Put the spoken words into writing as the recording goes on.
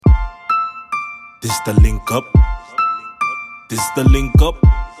This the link up. This the link up.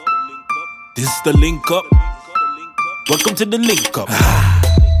 This the link up. Welcome to the link up.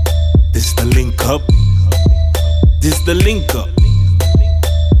 This the link up. This the link up.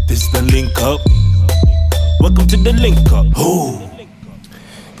 This the link up. Welcome to the link up. Oh.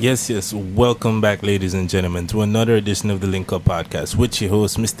 Yes. Welcome back, ladies and gentlemen, to another edition of the Link Up Podcast with your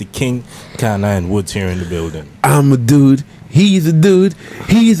host, Mr. King, Kana, and Woods here in the building. I'm a dude. He's a dude.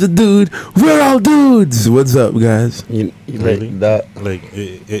 He's a dude. We're all dudes. What's up, guys? You Really? that? Like,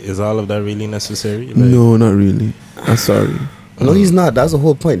 is all of that really necessary? Like, No, not really. I'm sorry. No, he's not. That's the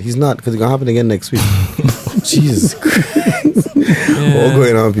whole point. He's not, because it's gonna happen again next week. Jesus Christ! What's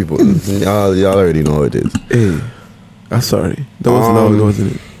going on, people? Y'all already know how it is. Hey, I'm sorry. That wasn't how it,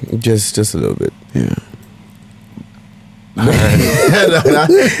 wasn't it? Just a little bit. Yeah.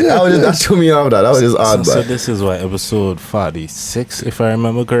 that threw me off. That was just odd. So But this is what, episode 46, if I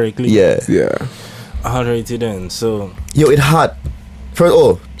remember correctly? yeah. Alrighty then, so... Yo, it hot.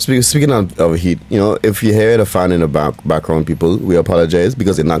 Speaking of heat, you know, if you hear the fan in the background, people, we apologize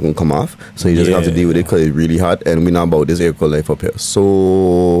because it's not gonna come off. So you just have to deal with it because it's really hot, and we know about this air cold life up here.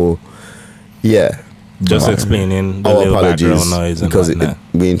 So yeah, Just explaining the our little apologies background noise and because whatnot.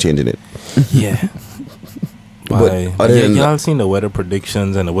 we ain't changing it. Yeah. But Why? other than Y'all seen the weather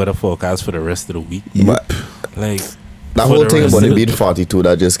predictions and the weather forecast for the rest of the week? But Like, that for whole the thing rest about of it the- being 42,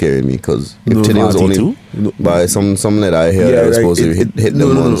 that just scared me because if No, today was 42? only by some that I hear that was supposed to hit them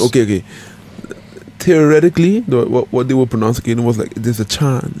no. once. Okay. Theoretically, what they were pronouncing was like, there's a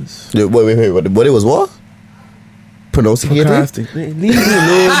chance. Yeah, wait. What it was what? Pronouncing it? Forecasting. Leave me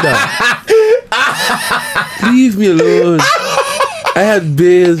alone, dog. Leave me alone. I had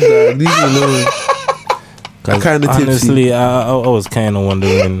beers, dog. Leave me alone. cause kinda tipsy. honestly, I was kind of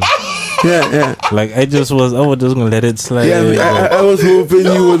wondering. Yeah. Like, I was just gonna let it slide. Yeah, I was hoping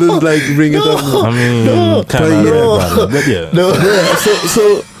you wouldn't like bring it up. I mean, kind of no. about it, but yeah. No.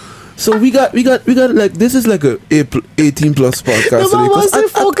 Yeah, so we got like, this is like a 18 plus podcast today. 'Cause I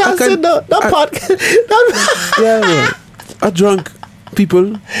forecasting that podcast. Yeah, man. I drunk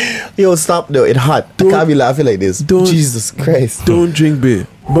people. Yo, stop though. It's hot. I Don't- can't be laughing like this. don't- Jesus Christ. Don't drink beer.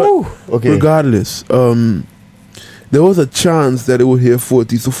 But Woo. Okay. regardless, there was a chance that it would hit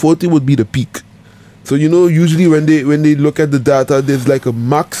 40. So 40 would be the peak. So you know, usually when they look at the data, there's like a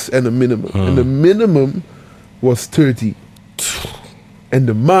max and a minimum, and the minimum was 30, and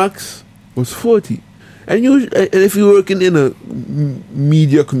the max was 40. And if you're working in a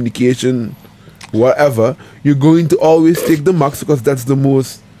media communication, whatever, you're going to always take the max because that's the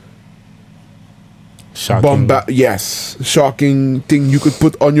most Shocking. shocking thing you could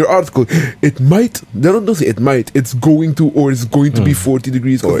put on your article. It might. They don't say it might. It's going to, or it's going to be 40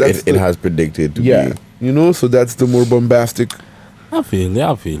 degrees. 'cause Or that's it has predicted to yeah, be. you know. So that's the more bombastic. I feel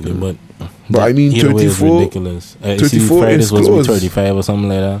it, but I mean, either way is 34 ridiculous. 34 Friday is supposed to be close. 35 or something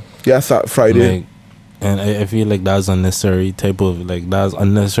like that. Yeah, Friday. Like, and I feel like that's unnecessary that's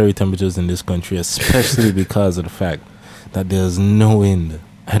unnecessary temperatures in this country, especially because of the fact that there's no wind.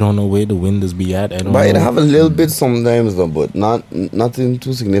 I don't know where the wind is be at. I don't But it know. have a little bit sometimes though, but nothing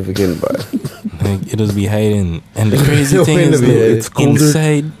too significant. But Like, it does be hiding. And the crazy The thing wind is, be like, hiding. It's colder.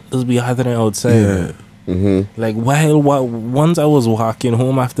 inside does be hotter than outside. Yeah. Like, once I was walking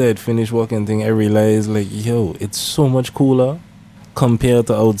home after I'd finished walking thing, I realized, like, yo, it's so much cooler compared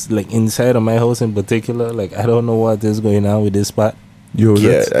to like inside of my house in particular. Like, I don't know what is going on with this spot. Yo,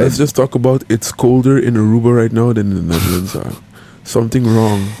 Yeah, let's just talk about it's colder in Aruba right now than in the Netherlands. Something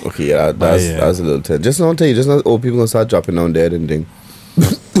wrong. okay, yeah, that's a little tense. Just not tell you, just not old people gonna start dropping down dead and thing.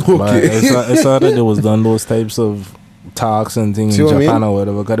 But I saw that there was done those types of talks and things See in what I mean? Japan or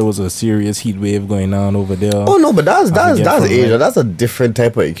whatever, because there was a serious heat wave going on over there. Oh no, but that's I forget from Asia. where. That's a different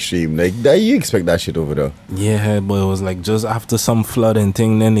type of extreme. Like that, you expect that shit over there. Yeah, but it was like just after some flooding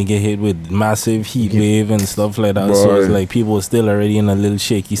thing, then they get hit with massive heat wave and stuff like that. So it's Boy. like people were still already in a little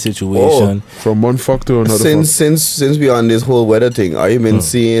shaky situation. From one fuck to another. Since we on this whole weather thing, I've been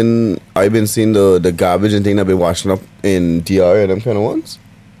seeing the garbage and thing that been washing up in DR and them kind of ones.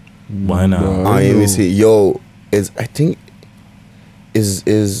 Why not? No. I even see yo is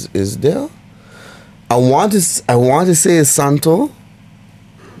there? I want to say it's Santo,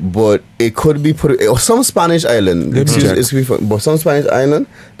 but it could be or some Spanish island. Let me check. But some Spanish island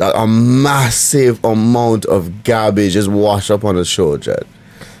that a massive amount of garbage just wash up on the shore, Jed.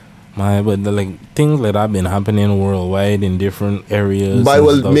 But the, like, things like that been happening worldwide in different areas. But and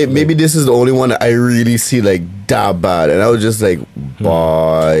well, stuff, maybe this is the only one that I really see like that bad, and I was just like,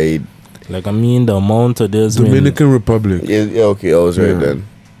 boy. like, I mean, the amount of Dominican Republic. Yeah, okay, I was right then.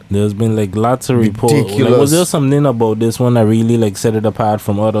 There's been like lots of reports. Like, Ridiculous. was there something about this one that really like set it apart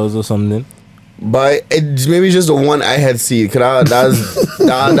from others or something? But it maybe just the one I had seen. That's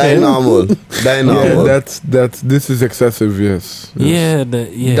normal. That normal. Yeah, this is excessive. Yes. Yeah,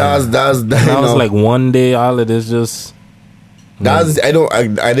 That's that was like one day. All of this just. I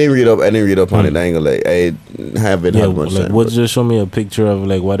didn't read up on it. I ain't gonna lie. I haven't had much time. Woods just show me a picture of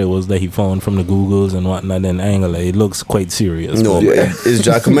like what it was that he found from the Googles and whatnot. And I ain't gonna lie, it looks quite serious. No, but it's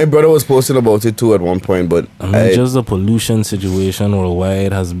Jack. My brother was posting about it too at one point, but just the pollution situation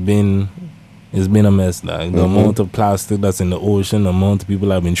worldwide has been. It's been a mess, like the amount of plastic that's in the ocean, the amount of people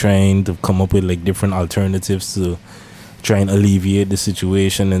have been trying to come up with like different alternatives to try and alleviate the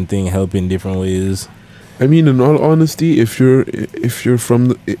situation and help in different ways. I mean, in all honesty, if you're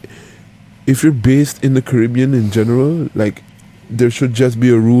based in the Caribbean in general, like there should just be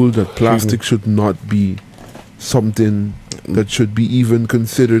a rule that plastic should not be something that should be even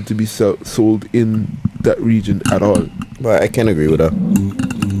considered to be sold in that region at all. But I can agree with that.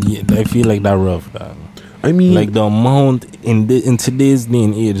 Yeah, I feel like that rough, dog. I mean, like the amount in today's day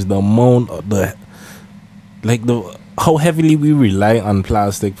and age, the amount of how heavily we rely on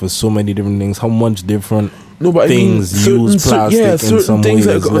plastic for so many different things, how much different things use plastic in some things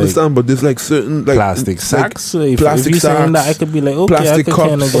ways. I can understand, but there's like certain like plastic sacks. Like, if plastic you're saying sacks, that, I could be like, okay, plastic I could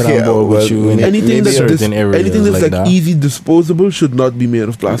kind of cups. get on board with you. In Anything that's certain areas anything that's like that. easy disposable should not be made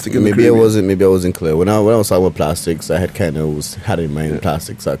of plastic. Maybe I wasn't clear when I was talking about plastics. I had in mind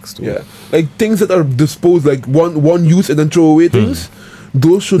plastic sacks too. Yeah, like things that are disposed, like one use and then throw away things.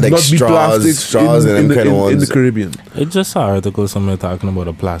 Those should like not be plastic in the Caribbean. I just saw an article somewhere talking about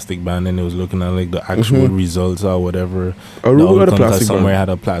a plastic ban, and it was looking at like the actual results or whatever. Aruba had a plastic somewhere ban. had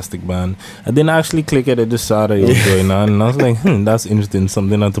a plastic ban. I didn't actually click it. I just saw that it was going on, and I was like, that's interesting.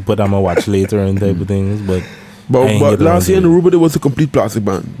 Something not to put on my watch later and type of things. But last year in Aruba there was a complete plastic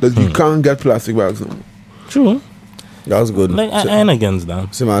ban. That you can't get plastic bags now. True. That was good. Like I ain't against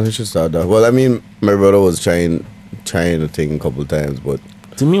that. See, man, should start that. Well, I mean, my brother was trying to think a couple of times, but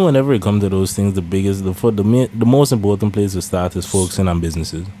to me, whenever it comes to those things, the most important place to start is focusing on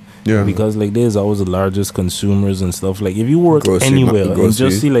businesses. Yeah, because like there's always the largest consumers and stuff. Like if you work anywhere and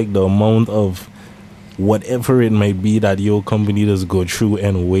just see like the amount of whatever it might be that your company does go through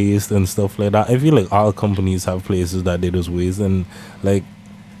and waste and stuff like that, I feel like all companies have places that they just waste, and like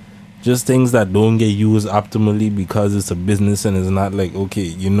just things that don't get used optimally because it's a business and it's not like,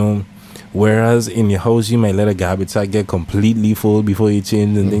 okay, whereas in your house you might let a garbage sack get completely full before you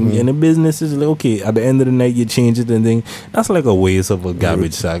change the thing. In a business it's like, okay, at the end of the night you change it and thing. That's like a waste of a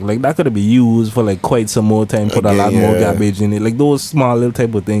garbage sack. Like that could be used for like quite some more time, put a lot more garbage in it, like those small little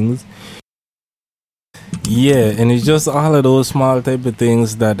type of things. Yeah, and it's just all of those small type of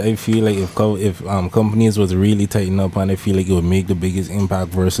things that I feel like if companies was really tighten up on, I feel like it would make the biggest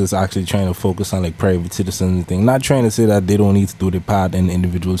impact versus actually trying to focus on like private citizens and things. Not trying to say that they don't need to do their part and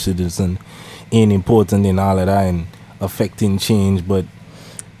individual citizen ain't important in all of that and affecting change, but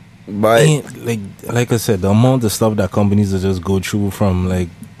like I said, the amount of stuff that companies just go through, from like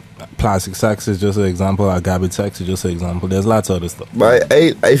plastic sacks is just an example, or garbage sacks is just an example. There's lots of other stuff. But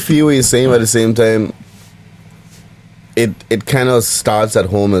I feel what you're saying, but at the same time, it kind of starts at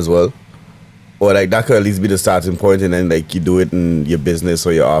home as well, or like that could at least be the starting point, and then like you do it in your business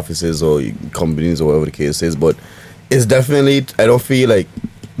or your offices or your companies or whatever the case is. But it's definitely, I don't feel like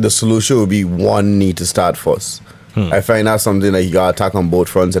the solution would be one need to start first. I find that's something that you gotta attack on both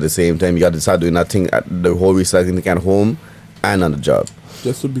fronts at the same time. You gotta start doing that thing, at the whole recycling thing at home and on the job.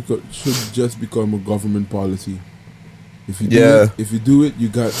 Should just become a government policy. If you do it, you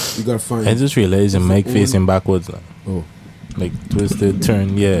got fine. I just realized your mic facing backwards. Oh, like twisted,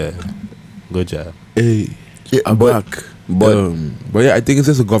 turn. Yeah, good job. Hey, I'm back. But yeah, I think it's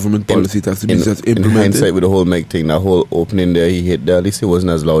just a government policy that has to be just implemented. In hindsight, with the whole mic thing, that whole opening there he hit there, at least it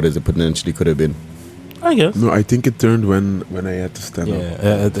wasn't as loud as it potentially could have been. I guess. No, I think it turned when I had to stand up.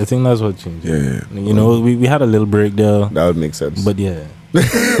 Yeah, I think that's what changed. Yeah. We had a little break there. That would make sense. But yeah, we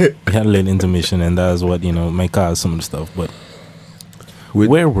had a little intermission, and that's what might cause some of the stuff. But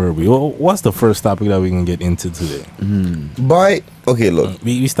where were we? What's the first topic that we can get into today? Okay, look,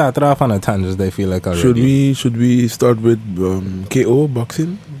 we started off on a tangent. I feel like already. Should we start with KO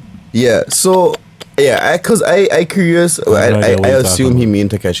boxing? Yeah. So yeah, because I curious. I assume he mean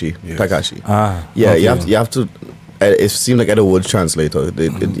Tekashi. Yes. Tekashi. Yeah. Okay. You have to. It seemed like a word translator.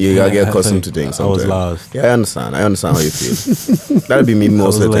 You gotta get accustomed to things. I was lost. Yeah, I understand how you feel. That'd be me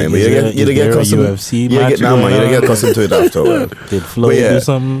most of the time. But you get accustomed. UFC you get accustomed to it afterward. Did Floyd do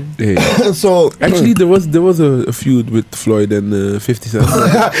something? Yeah. So actually, there was a feud with Floyd and 50 Cent.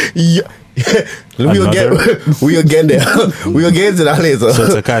 Yeah. We'll get there. We'll get into that later.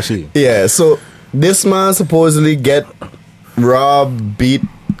 So Tekashi. Yeah. So this man supposedly get robbed, beat,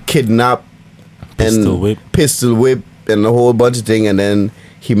 kidnapped, pistol whip and a whole bunch of things, and then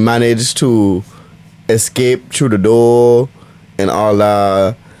he managed to escape through the door and all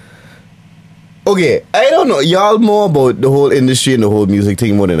that. Okay, I don't know. Y'all more about the whole industry and the whole music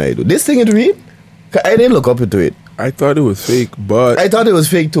thing more than I do. This thing is real? 'Cause I didn't look up into it. I thought it was fake, but I thought it was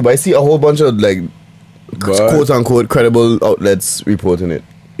fake too, but I see a whole bunch of like quote unquote credible outlets reporting it.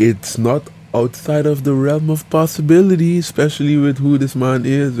 It's not outside of the realm of possibility, especially with who this man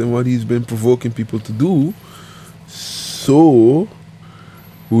is and what he's been provoking people to do. So,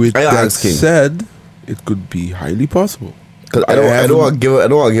 with that said, it could be highly possible. Because I don't want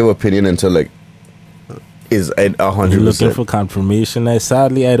to give opinion until like is 100%. You're looking for confirmation.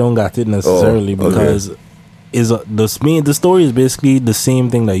 Sadly, I don't got it necessarily because the story is basically the same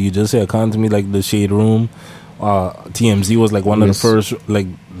thing that you just said. According to me, like the Shade Room, TMZ was like one of the first like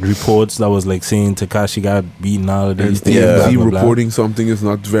reports that was like saying Tekashi got beaten out of these things. TMZ reporting something is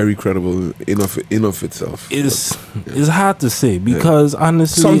not very credible in of itself. It's hard to say because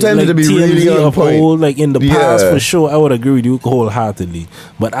honestly, sometimes like, it'll be TMZ really on point. Whole, like in the past for sure, I would agree with you wholeheartedly.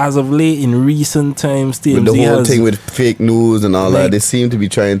 But as of late, in recent times, TMZ with the whole thing with fake news and all that, they seem to be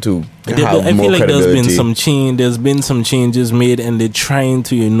trying to have more credibility. I feel like there's been some changes made, and they're trying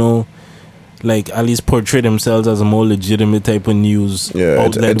to like at least portray themselves as a more legitimate type of news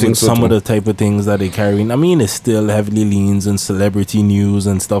outlet with some of the type of things that they carry. I mean, it still heavily leans on celebrity news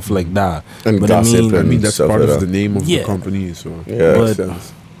and stuff like that. And but gossip. I mean that's part of the name of the company. So but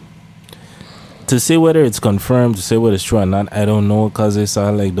to say whether it's confirmed, to say whether it's true or not, I don't know, because I saw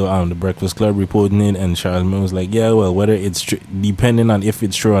like the Breakfast Club reporting it, and Charlemagne was like, yeah, well, whether it's true, depending on if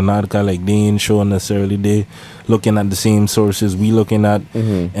it's true or not, because like they ain't sure necessarily, they looking at the same sources we looking at,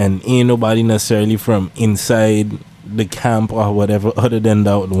 and ain't nobody necessarily from inside the camp or whatever other than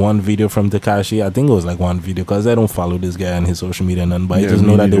that one video from Tekashi. I think it was like one video, because I don't follow this guy on his social media and none, but I just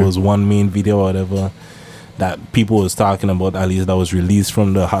know that there was one main video or whatever that people was talking about, at least that was released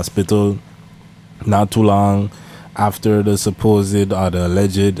from the hospital not too long after the supposed or the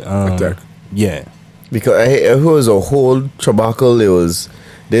alleged attack. Yeah, because it was a whole trabacle. It was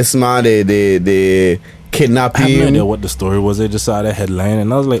this man, they kidnapped him. I have no idea what the story was. I just saw the headline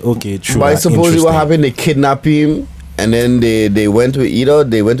and I was like, okay, true. But I suppose what happened, they kidnapped him, and then they went with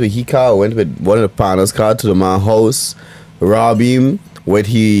his car or went with one of the partners' car to the man's house, rob him with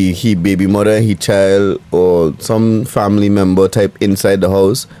he baby mother, he child or some family member type inside the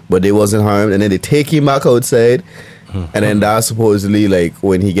house, but they wasn't harmed, and then they take him back outside, and then that's supposedly like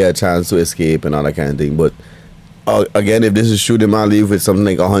when he get a chance to escape and all that kind of thing. But again, if this is true, they might leave with something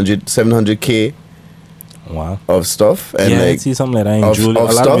like 700K of stuff, and I see something like that in jewelry.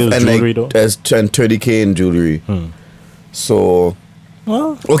 Of stuff, and jewelry, like and 30K in jewelry. So,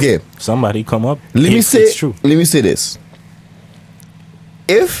 well, okay, somebody come up. Let me say this.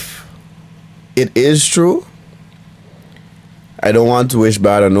 If it is true, I don't want to wish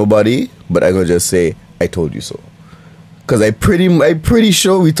bad on nobody, but I'm gonna just say I told you so. Cause I'm pretty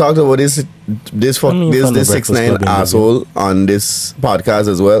sure we talked about this 6ix9ine asshole on this podcast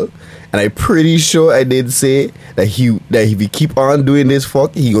as well, and I'm pretty sure I did say that if he keep on doing this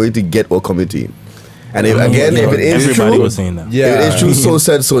fuck, he going to get what coming to him. And if it is true, was saying that. If it is true, so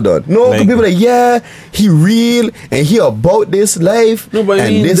said, so done. No, like, people like, yeah, he real and he about this life. No, but I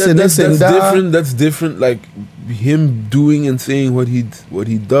mean, this and this and that. Different. That's different. Like him doing and saying what he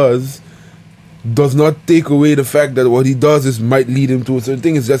does not take away the fact that what he does might lead him to a certain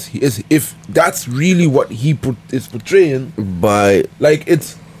thing. It's just if that's really what he is portraying. But like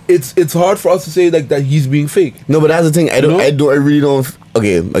it's hard for us to say like that he's being fake. No, but that's the thing. I really don't.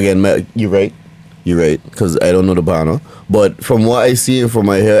 Okay, again, Matt, you're right. You're right, because I don't know the banner. But from what I see and from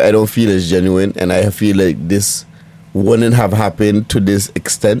my hair, I don't feel it's genuine. And I feel like this wouldn't have happened to this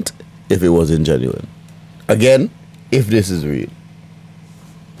extent if it wasn't genuine. Again, if this is real.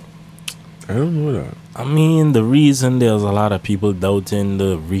 I don't know that. I mean, the reason there's a lot of people doubting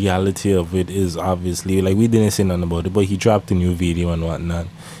the reality of it is obviously, like we didn't say nothing about it, but he dropped a new video and whatnot.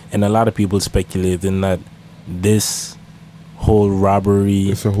 And a lot of people speculating that this whole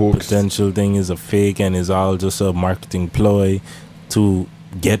robbery potential thing is a fake and is all just a marketing ploy to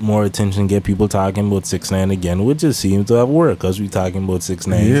get more attention, get people talking about 6ix9ine again, which just seems to have worked because we're talking about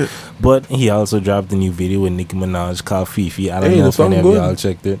 6ix9ine. Yeah. But he also dropped a new video with Nicki Minaj called Fifi. I don't know if any of y'all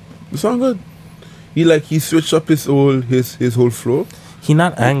checked it. The song good. He switched up his whole flow. He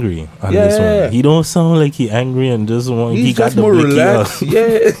not angry on this one. He don't sound like he angry and just want. He got the more relaxed.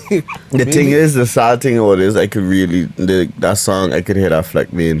 Yeah. The thing is, the sad thing about this, I could really that song. I could hear that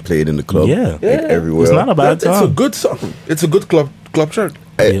flag being played in the club. Yeah, like everywhere. It's not a bad song. It's a good song. It's a good club track.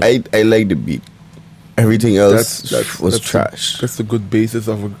 I like the beat. Everything else was that's trash. That's a good basis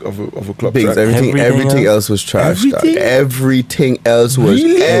of a club Biggs, track. everything else was trash. dog. Everything? Everything else was.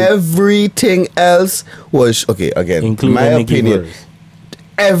 Really? Everything else was. Okay, again, Including my Nicki opinion. verse.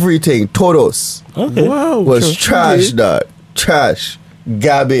 Everything, todos, Okay. Wow, was sure. trash, Okay. dog. Trash,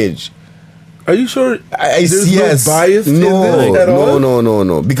 garbage. Are you sure? I There's yes. no bias in this at all?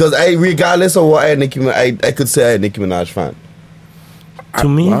 No. Because regardless of what I could say I a Nicki Minaj fan. To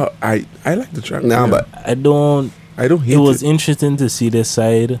me, Wow, I like the track. Nah, yeah. but I don't. I don't hate It was it. interesting to see this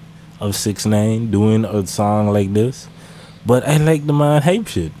side of 6ix9ine doing a song like this, but I like the man hype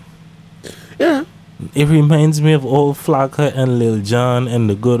shit. Yeah. It reminds me of old Flocka and Lil Jon and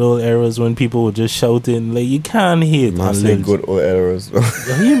the good old eras when people were just shouting like you can't hate I on say Lil good old errors.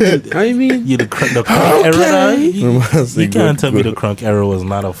 I mean, You the crunk era. Dog? I say You can't tell me good. the crunk era was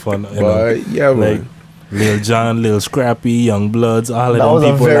not a fun. but yeah, like man. Lil Jon, Lil Scrappy, Young Bloods, all of That them was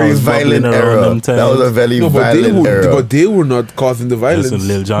a people very that was bubbling violent around era. them times. That was a very No, violent era. but they were not causing the violence. Listen,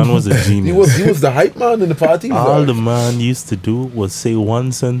 Lil Jon was a genius. he was the hype man in the party. All the man used to do was say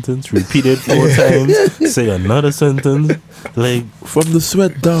one sentence, repeat it 4 times, say another sentence. Like From the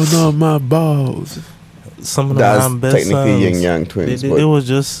sweat down on my balls. some of the That's man best technically songs. Yin Yang Twins. It but was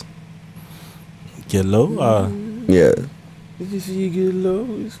just get low. yeah, Did you see you get low?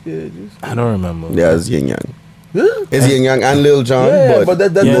 It's good. I don't remember. yeah, it's Yin Yang. Huh? It's Yin Yang and Lil Jon, Yeah, but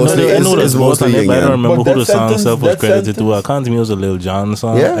but that Yeah, mostly I know it's there's both on mostly it, but I Yin don't Yang. remember But who the that song sentence- itself was that credited to. I sentence- can't think it was a Lil Jon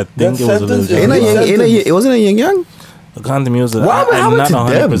song. Yeah, I think it was a Lil sentence Jon. is- Ain't Yeah. it wasn't a Yin Yang? I can't think it was. What I'm happened not to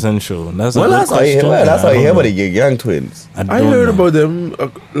 100% sure. That's a Well, good that's how you question. hear. That's how I you hear don't about the know. Yin Yang Twins. I don't heard know. about them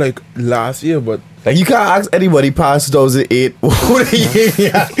like last year, but Like you can't ask anybody past 2008 who the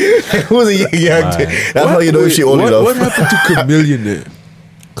Yin Yang, who's a Yin Yang Right. twin. That's how you know if she old enough. What happened to Chameleon there?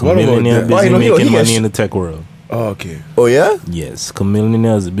 What about Chameleon that? Why, busy you know, he making gets- money in the tech world. Oh, okay. Oh yeah, Yes, Chameleon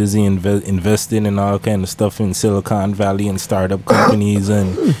is busy investing in all kind of stuff in Silicon Valley and startup companies,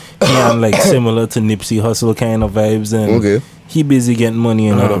 and he on like similar to Nipsey Hussle kind of vibes, and Okay. he busy getting money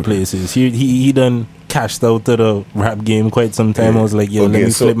in other okay. places. He done cashed out to the rap game quite some time. I was like, yo, let Okay,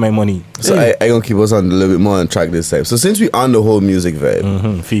 me so- flip my money. So I gonna keep us on a little bit more on track this time. So since we on the whole music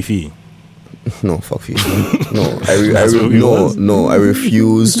vibe, Fifi. no, fuck you. No, That's what we was. I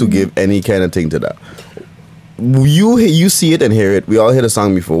refuse to give any kind of thing to that. You see it and hear it. We all heard the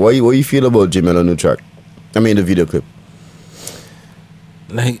song before. What you feel about Jim Mellow new track? I mean the video clip.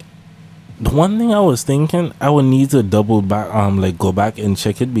 Like the one thing I was thinking, I would need to double back, like go back and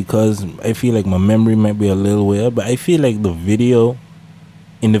check it because I feel like my memory might be a little weird. But I feel like the video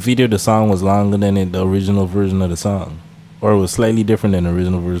the song was longer than the original version of the song, or it was slightly different than the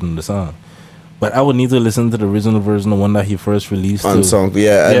original version of the song. But I would need to listen to the original version, the one that he first released. On song,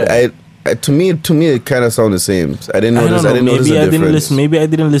 yeah. To me, it kind of sound the same. I didn't notice. I didn't notice the difference. Maybe I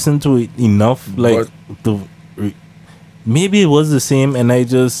didn't listen to it enough. Like maybe it was the same, and I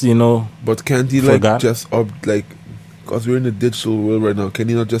just But can't he like Forgot. just because we're in the digital world right now, can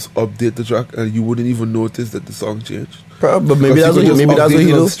he not just update the track and you wouldn't even notice that the song changed? But maybe that's what he do.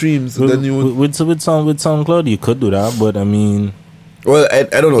 do. Streams, and then you would. with SoundCloud, you could do that, but I mean, Well, I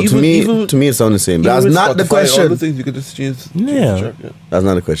don't know. Even- to me, it sounds the same. But Even that's with not the Spotify, All question. the things you could just change Yeah. the track, yeah. That's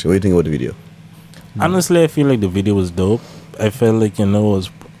not the question. What do you think about the video? honestly, I feel like the video was dope. I felt like it was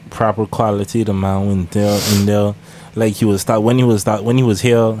proper quality. The man went there in there, like he was when he was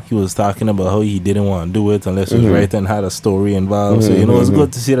here, he was talking about how he didn't want to do it unless it was right and had a story involved. So it's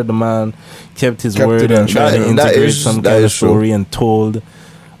good to see that the man kept his word it and on tried to that integrate is- some that kind of is true. story and told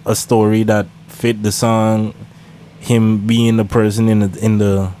a story that fit the song. Him being the person in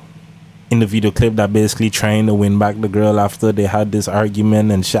the video clip that basically trying to win back the girl after they had this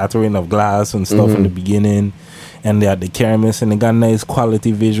argument and shattering of glass and stuff in the beginning, and they had the cameras and they got nice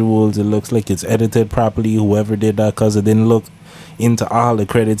quality visuals. It looks like it's edited properly, whoever did that, because it didn't look into all the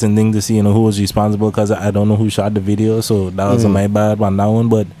credits and things to see who was responsible, because I don't know who shot the video, so that was my bad on that one.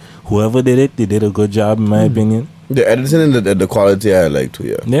 But whoever did it, they did a good job in my opinion. The editing and the quality I like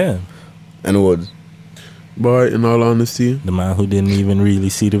too. Yeah, And the words. But in all honesty, the man who didn't even really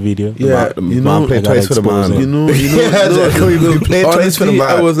see the video. yeah, The you man know, played I gotta twice for the expose man. it. you know, We played twice for the honestly,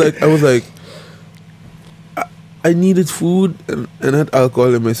 man. I was like, I needed food and I had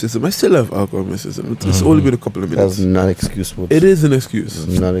alcohol in my system. I still have alcohol in my system. It's only been a couple of minutes. That's not excusable. It is an excuse.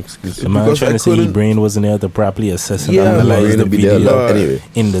 not excusable. The man Because trying I to say his couldn't- brain wasn't there to properly assess and Yeah, analyze We're the gonna be there video anyway.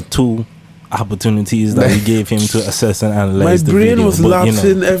 in the 2 opportunities that we gave him to assess and My analyze the brain video. was But,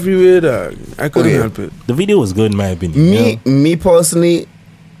 lapsing everywhere, dog. I couldn't Okay. help it. the video was good in my opinion. Me personally,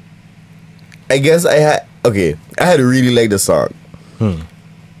 I guess I had really liked the song.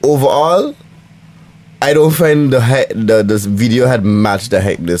 Overall, I don't find this video had matched the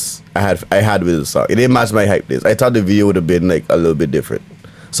hypeness I had with the song. It didn't match my hypeness. I thought the video would have been like a little bit different.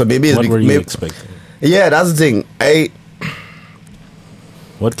 So maybe it's what were you expecting? Yeah, that's the thing.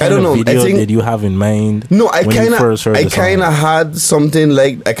 What kind of video did you have in mind? No, I kind of had something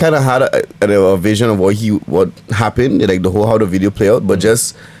like I kind of had a vision of what happened, like how the video played out, but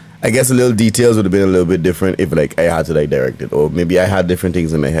just I guess a little details would have been a little bit different if like I had to like direct it, or maybe I had different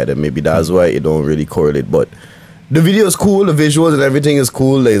things in my head, and maybe that's why it don't really correlate. But the video is cool, the visuals and everything is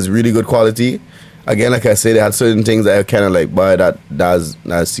cool. Like, it's really good quality. Again, like I said, they had certain things that I kind of like, boy,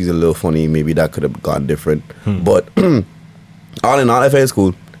 that season a little funny. Maybe that could have gone different. But all in all, I find it's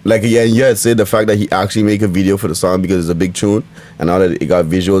cool. Like, yeah, I'd say the fact that he actually make a video for the song because it's a big tune, and now that it got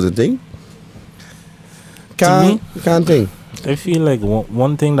visuals and thing. Can't think. I feel like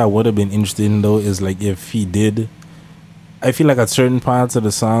one thing that would have been interesting though is like if he did. I feel like at certain parts of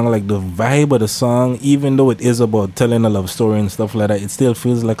the song, like the vibe of the song, even though it is about telling a love story and stuff like that, it still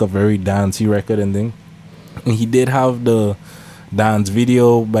feels like a very dancey record and thing. And he did have the dance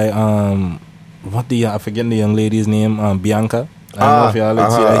video by I forget the young lady's name, Bianca. I don't know if y'all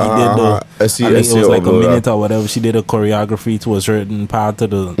like see that. He did I think it was like a minute or whatever. She did a choreography to a certain part of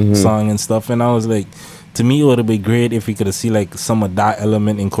the song and stuff, and I was like, to me, it would have been great if we could have seen like some of that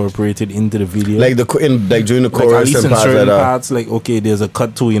element incorporated into the video, like during the chorus, like at least in certain parts. Like, okay, there's a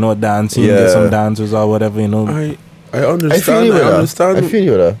cut to dancing, there's some dancers or whatever. I understand. I feel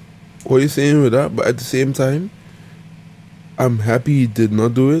you with that. What you're saying with that, but at the same time, I'm happy he did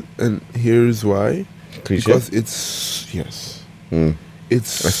not do it, and here's why. Cliche? Because it's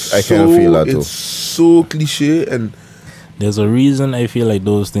It's I kind of feel that too. It's so cliche, and there's a reason I feel like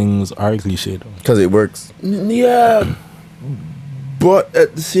those things are cliche though. Because it works. Yeah. But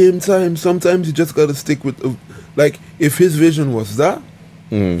at the same time, sometimes you just gotta stick with, like, if his vision was that,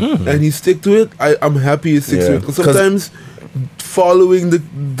 and he stick to it, I'm happy he sticks to it. Because sometimes following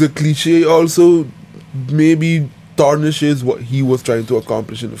the cliche also maybe tarnishes what he was trying to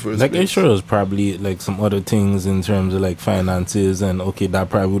accomplish in the first place. I'm sure there's probably like some other things in terms of like finances, and okay, that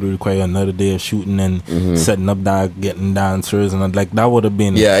probably would require another day of shooting and setting up that, getting dancers, and like that would have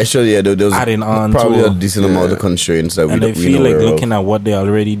been there was adding on probably to a decent amount of constraints that and I feel like looking at what they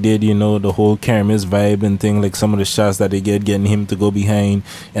already did, the whole Kermis vibe and thing, like some of the shots that they getting him to go behind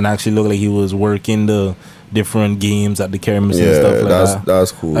and actually look like he was working the different games at the Kermis and stuff like that.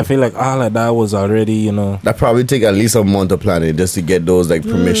 That's cool. I feel like all of that was already, that probably take at least a month of planning just to get those like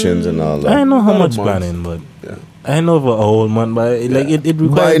permissions and all that. I don't know how much planning, but I know for a whole month, but it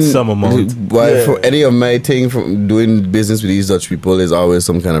requires some amount. For any of my thing from doing business with these Dutch people, there's always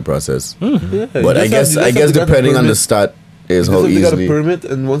some kind of process. But I guess depending on the start is how easily. You got a permit,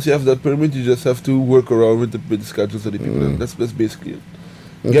 and once you have that permit, you just have to work around with the schedules of the people. That's basically it.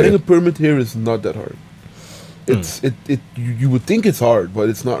 Okay. Getting a permit here is not that hard. You would think it's hard, but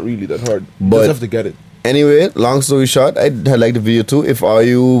it's not really that hard. You just have to get it. Anyway, long story short, I like the video too. If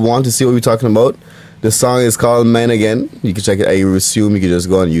you want to see what we're talking about, the song is called Man Again. You can check it. I assume you can just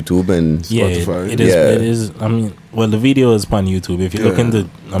go on YouTube and Spotify. It is. I mean, the video is on YouTube. If you look into,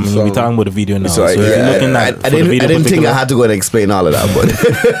 we're talking about the video now. So if you're looking at I didn't think I had to go and explain all of that, but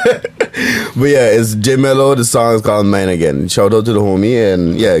but yeah, it's Mellow. The song is called Man Again. Shout out to the homie,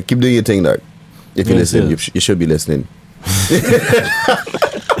 and keep doing your thing, dog. If you listen, you should be listening.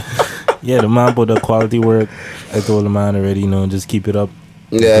 The man put the quality work. I told the man already, just keep it up.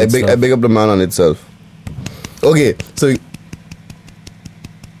 Yeah, I big up the man on itself. Okay, so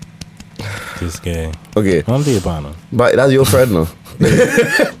this guy. Okay. I'm the partner. But that's your friend now.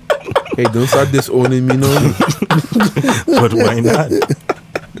 Hey, don't start disowning me now. But why not?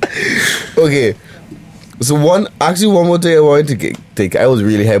 Okay. So one more thing I wanted to take. I was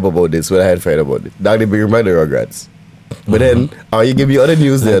really hype about this when I had fight about it. That they bring back the Rugrats. But then, you give me other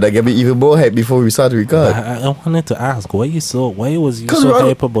news there that get me even more hype before we start to record. I wanted to ask, why was you so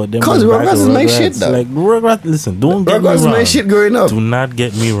hype about them? Because Rugrats is my shit, though. Like, Rugrats, listen, don't get me wrong. Rugrats is my shit growing up. Do not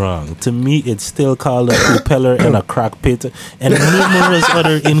get me wrong. To me, it's still called a propeller and a crack pit, and numerous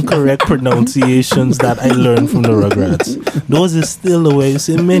other incorrect pronunciations that I learned from the Rugrats. Those is still the way you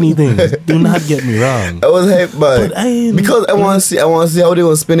say many things. Do not get me wrong. I was hyped, but because I want to see how they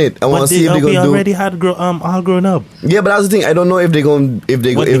gonna spin it. I want to see if they gonna do. We already had all grown up. Yeah, but that's the thing. I don't know if they're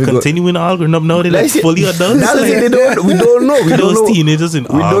continuing all grown up now. They're like fully adults. That's the thing. We don't know. We don't know. Teenagers in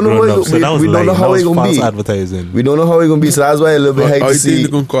all grown up. So that was we don't know how it's gonna be. Advertising. We don't know how it's gonna be. So that's why a little bit hyped to see. I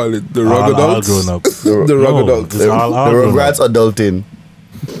think they're gonna call it the Rug Adults. All grown up. The Rug Adults. The Rugrats Adulting.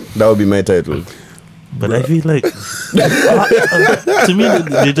 That would be my title. But I feel like, to me,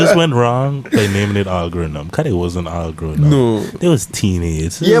 they just went wrong by naming it all grown up. Because it wasn't all grown up. No. They was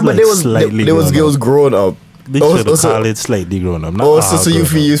teenage. Yeah, but they was grown up. They should have called it slightly grown up. Not Also, so you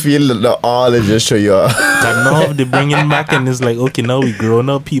feel the all is just show you are. Now they bring it back and it's like, okay, now we grown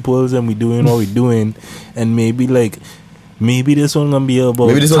up peoples and we doing what we doing, and maybe this one gonna be about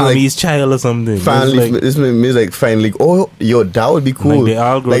Tommy's child or something. Finally, this means like finally. Oh, yo, that would be cool. Like they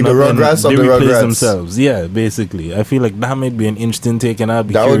all grown like the up Rugrats and of they the replace Rugrats themselves. Yeah, basically, I feel like that might be an interesting take, and I'd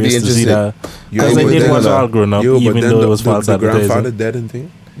be That would be curious to see that. Yo, Because I but did then, watch all grown up, Yo, but even then though it was false the grandfather advertising. dead and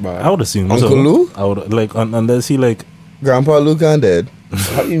thing. I would assume Uncle so. Lou? I would like unless he like. Grandpa Luke and dead.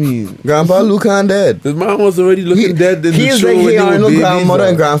 How you mean? Grandpa Luke and dead. The man was already looking dead in the He's show like, when he they were ain't no babies. grandmother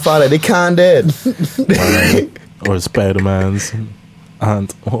and grandfather. They can't dead. Or Spider-Man's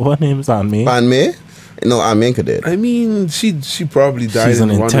aunt. What name is Aunt May? Aunt May? No, Aunt May could dead. I mean, she probably died. She's an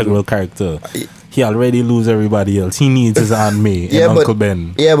in one of integral character. He already lose everybody else. He needs his Aunt May and Uncle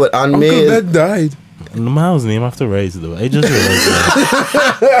Ben. Yeah, but Aunt May Uncle Ben died. The man was named after rice, though. I just realized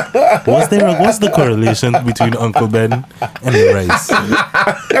that. What's the correlation between Uncle Ben and the rice?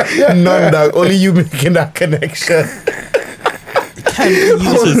 None, dog. Only you making that connection.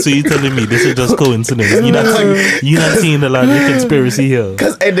 So you're telling me this is just coincidence? You're not seeing the logic conspiracy here.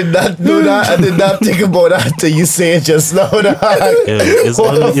 Because I did not know that. I did not think about that till you say it just now. It's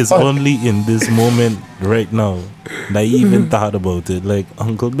only in this moment right now that I even thought about it, like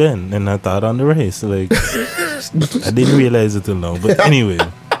Uncle Ben, and I thought on the rice. Like I didn't realize it till now. But anyway,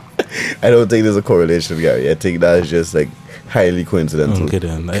 I don't think there's a correlation, Gary. I think that is just like highly coincidental. okay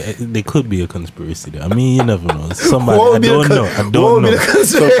then. There could be a conspiracy there. I mean, you never know. Somebody, I don't know.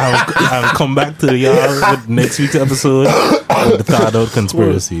 So I'll come back to y'all with next week's episode with the thought out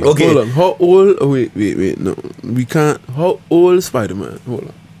conspiracy. Okay. Hold on. How old? Oh, wait. No, we can't. How old is Spider-Man? Hold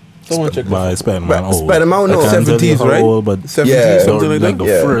on. Someone check By this. Spider-Man old. Spider-Man, no. I can't tell you 70s, how right? old, but 70s, Yeah. something like that. the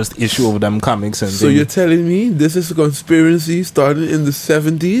Yeah. first issue of them comics and So things. you're telling me this is a conspiracy starting in the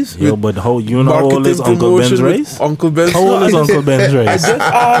 70s? Yo, with but how you know how old is marketing Uncle Ben's promotion with race? Uncle Ben's How old is I Uncle Ben's I race? just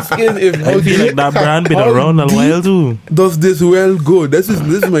asking if I feel like that brand been how around a deep while too. does this well go? This is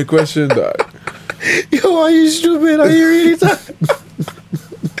my question, dog. Yo, are you stupid? Are you really talking?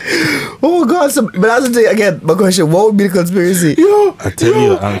 Oh God! So, but that's the thing again. My question: what would be the conspiracy? Yo, I tell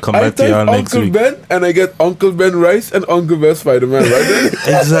you, I'll come back to type y'all next Uncle week. Ben and I get Uncle Ben Rice and Uncle Ben Spider-Man right there.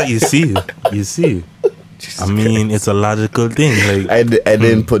 Exactly. You see. I mean, it's a logical thing. Like I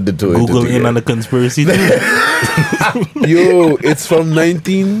didn't put the two. Google into in on together. the conspiracy too. Yo, it's from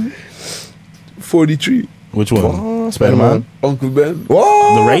 1943. Which one? Oh, Spider-Man. Uncle Ben.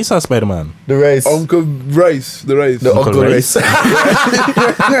 Whoa! The Rice or Spider-Man? The rice. Uncle Rice. The Rice. The Uncle Uncle Rice. Rice.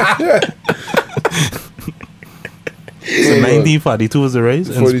 So 1942 was the Rice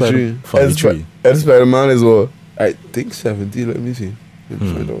and 43. 43. And Spider-Man as well. I think 70. Let me see. Let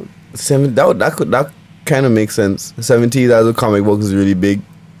me find out. That kind of makes sense. 70s as a comic book is really big,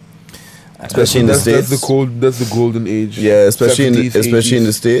 especially in the States. That's the golden age. Yeah, especially in 70s, the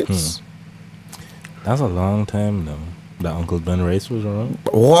 80s. States. That's a long time though. That Uncle Ben Rice was around.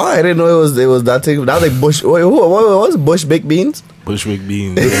 What? I didn't know it was that thing. That was like Bush. What was Bush baked beans? Bushwick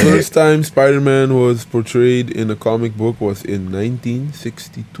Beans. The first time Spider-Man was portrayed in a comic book was in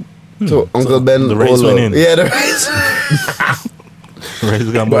 1962. So Uncle Ben, the Rice went in. Yeah, the Rice. Rice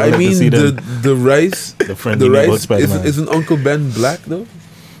got But I to mean, see them. the Rice, The friendly the neighborhood Rice Spider-Man. isn't Uncle Ben black though?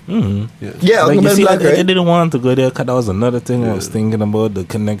 Mm-hmm. Yeah, Like, Uncle you Ben see, Black, I right? didn't want to go there because that was another thing I was thinking about, the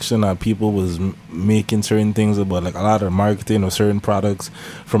connection that people was making certain things about, like a lot of marketing of certain products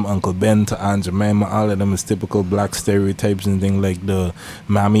from Uncle Ben to Aunt Jemima. All of them is typical black stereotypes and things. Like the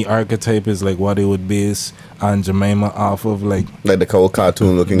mommy archetype is like what they would base Aunt Jemima off of, like Like the cool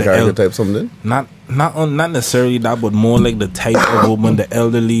cartoon looking The character El- type something. not necessarily that, but more like the type of woman, the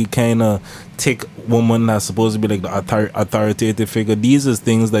elderly kind of thick woman that's supposed to be like the authoritative figure. These are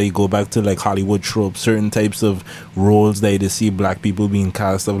things that you go back to, like Hollywood tropes, certain types of roles that you see black people being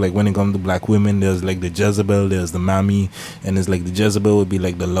cast of. Like when it comes to black women, there's like the Jezebel, there's the mammy, and it's like the Jezebel would be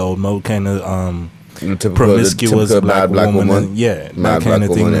like the loudmouth kind of promiscuous black woman. And, yeah, Mad that kind of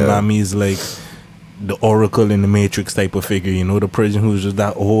black thing. woman, The yeah. mammy is like the Oracle in the Matrix type of figure, you know, the person who's just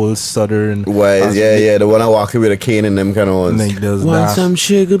that whole southern. Wise, yeah, the one I walking with a cane and them kind of ones. Like there's Want that. some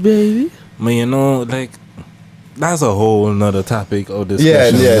sugar, baby? But you know, like that's a whole nother topic of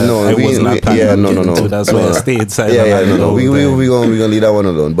discussion. Yeah, that no, I was not planning on getting into. That's why I stayed silent. No. We gonna leave that one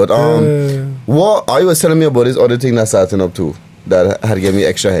alone. But what are you was telling me about this other thing that's starting up too? that had given me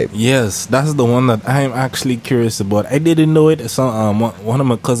extra hype? Yes, that's the one that I'm actually curious about. I didn't know it. So, one of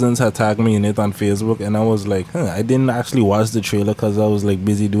my cousins had tagged me in it on Facebook, and I was like, I didn't actually watch the trailer because I was like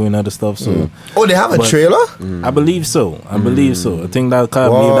busy doing other stuff. So, Oh, they have a But- trailer? I believe so. I believe so. I think that I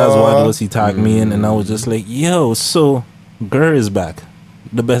believe that's what it was. He tagged me in, and I was just like, yo, so Gur is back,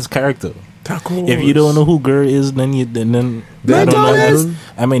 the best character. If you don't know who Gur is, then I don't know.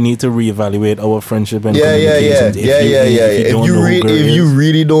 I might need to reevaluate our friendship and communications. If If you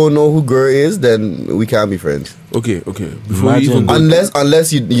really don't know who Gur is, then we can't be friends. Okay. Before Imagine. we even go,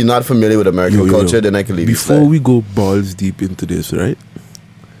 Unless you're not familiar with American culture, then I can leave you. before we go balls deep into this, right?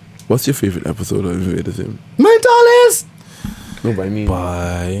 What's your favorite episode of Invader Zim? My tallest! No, but I mean,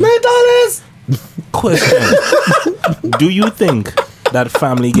 Bye. My tallest! Question: do you think that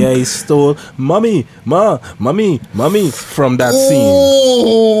Family Guy stole mommy from that scene?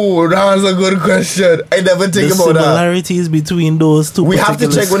 Oh, that was a good question. I never think The about that. similarities between those two. We have to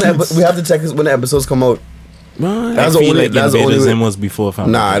check when scripts. we have to check when the episodes come out. man, That's I the feel only. like That's the Invader only. Zim was before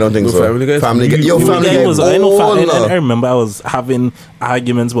Family Nah, Guy. I don't think No, so. Family Guy- Family Guy. Yo, Family Family Guy Guy was, I know, old, and I nah. remember I was having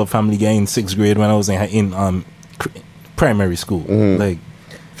arguments about Family Guy in 6th grade when I was in primary school. Like,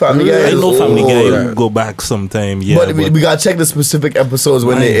 Family Guy. I is know Family Guy old. will go back sometime. Yeah, But we gotta check the specific episodes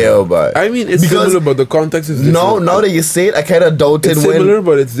when they air. But I mean, it's Because- similar, but the context is different. no, now that you say it, I kind of doubted it's when. similar,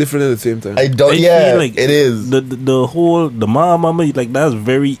 but it's different at the same time. I don't. I Yeah, feel like it is. the whole mama like that's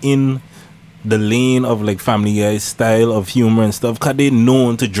very in the lane of like Family Guy style of humor and stuff. Cause they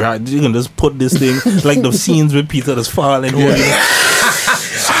known to drag. You can just put this thing like the scenes with Peter that's falling, holding it.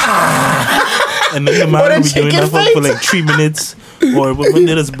 And then the man will be doing that for like 3 minutes. Or when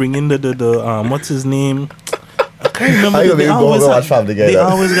they just bring in the what's his name? I can't remember. I gotta go watch Family Guy They now.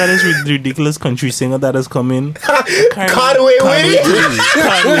 always got this ridiculous country singer that has come in. Conway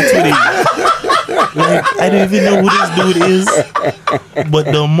Twitty. Like, I don't even know who this dude is, but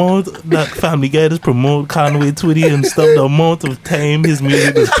the amount that Family Guy just promote Conway Twitty and stuff, the amount of time his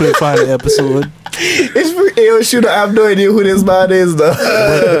music is played for the episode. It's for shoot. I have no idea who this man is though.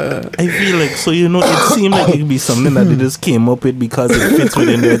 I feel like, so you know, it seemed like it could be something that they just came up with because it fits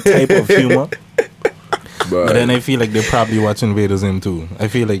within their type of humor. But then I feel like they're probably watching Invader Zim too. I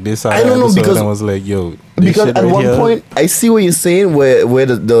feel like they saw I don't know, episode because- and was like, yo, this Because shit at right one here, point, I see what you're saying, where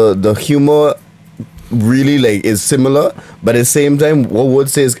the humor really like is similar, but at the same time, what Wood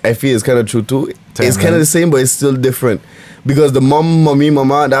says I feel is kind of true too. It's kind of the same, but it's still different because the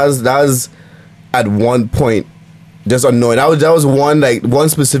mama, that's at one point just annoying. That was one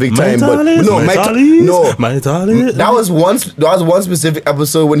specific time, but no, that was one specific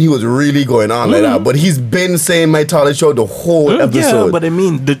episode when he was really going on like that. But he's been saying my talent show the whole episode. Yeah, but I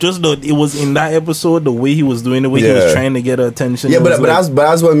mean, it was in that episode the way he was doing, the way he was trying to get her attention. Yeah, it but was like,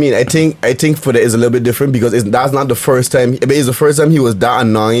 that's what I mean. I think for that is a little bit different because that's not the first time. I mean, it's the first time he was that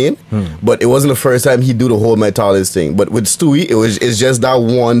annoying, but it wasn't the first time he do the whole Metalis thing. But with Stewie, it's just that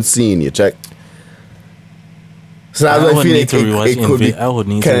one scene. You check. So that's why I feel like it could be I would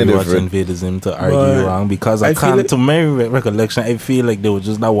need to kind of rewatch different. Invader Zim to argue But wrong because I I feel can't. like- To my recollection, I feel like there was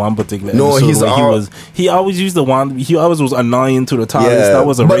just that one particular No, episode he's where he always used the one. He always was annoying to the TARDIS. Yeah. That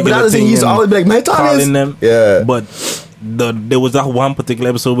was a But regular that's the thing, thing. he's and always be like, "My TARDIS." calling them. Yeah. but. There was that one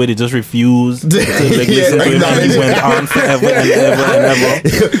particular episode where they just refused to like, Yeah, listen to him, and he went on forever and ever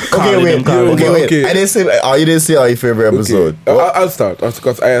and ever. calling them. wait. Okay. I didn't say. You didn't say your favorite episode. Okay. I'll start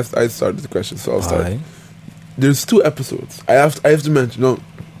because I started the question, so I'll start. Aye. There's 2 episodes. I have to mention. No,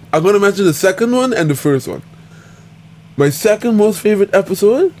 I'm gonna mention the second one and the first one. My second most favorite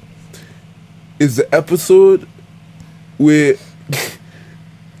episode is the episode where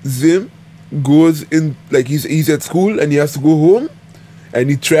Zim goes in, like he's at school and he has to go home, and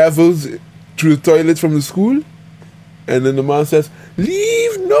he travels through the toilets from the school, and then the man says,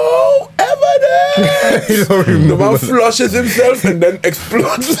 "Leave no evidence." You don't The remember man flushes himself and then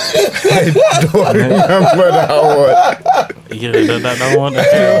explodes. I don't remember that one. Yeah, that one. I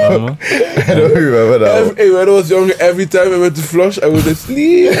can't remember. I don't remember that one. When I was younger, every time I went to flush, I would just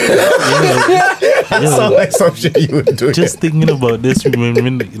sleep. That sounds like some shit you would do. Just thinking about this,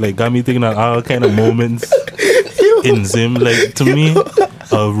 like got me thinking of all kind of moments in Zim. Like to me,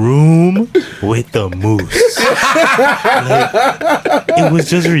 a room with a moose. Like, it was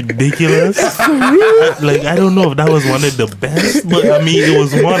just ridiculous. Like I don't know if that was one of the best, but I mean it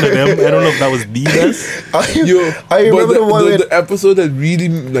was one of them. I don't know if that was the best. I remember but the one with the episode that really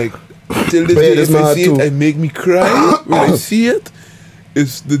like till this Yeah, day, this if I man see too. it, and make me cry when I see it.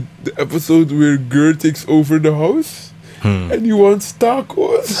 Is the episode where Gur takes over the house and he wants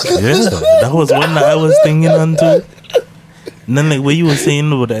tacos. Yeah, that was one that I was thinking on too. And then like what you were saying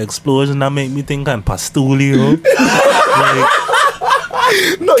about the explosion, that made me think on Pastulio. Like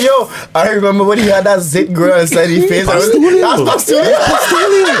No, yo, I remember when he had that zit girl inside his face. That's Pastulio.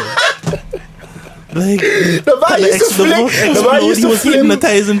 Like The man used to flick. The man used he to was flick.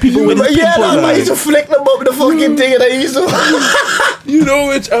 hypnotizing people with his Yeah, pimple. the man used to flick them up the fucking thing, and I used to. You know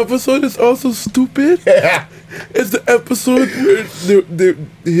which episode is also stupid? It's the episode where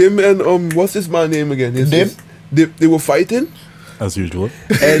him and what's his man name again? They were fighting, As usual.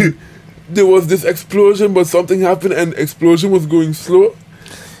 and there was this explosion, but something happened, and the explosion was going slow.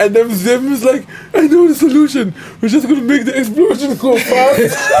 And then Zim was like, I know the solution. We're just gonna make the explosion go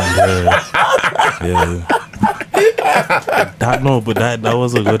fast. Yeah. That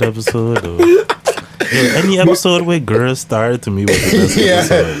was a good episode though. Yeah, any episode where girls starred to me was the best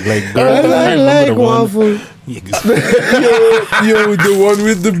episode. Like girls, I remember the one. Yeah, Yo, the one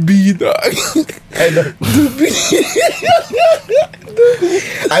with the bee dog.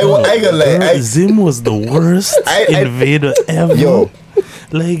 I gonna lie. Zim was the worst invader ever. Yo,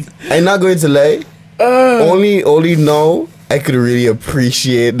 like I'm not going to lie. Only now I could really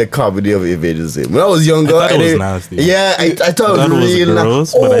appreciate the comedy of Invader Zim. When I was younger, I thought it was nasty. Yeah, I thought it was real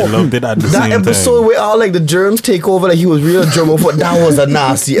gross, but I loved it at the same That episode time. where all like the germs take over, like he was real germophobe. That was a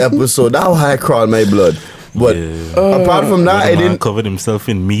nasty episode. That was how I crawled my blood. But apart from that, I didn't. Covered himself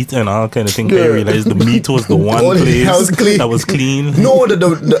in meat and all kind of thing. I realized the meat was the one Only place that was clean. that was clean. No,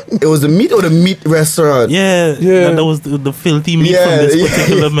 it was the meat or the meat restaurant. Yeah. That was the filthy meat from this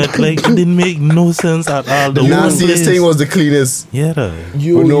particular meat. Like it didn't make no sense at all. The nastiest thing was the cleanest. Yeah. But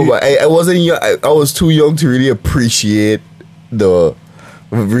I wasn't young. I was too young to really appreciate the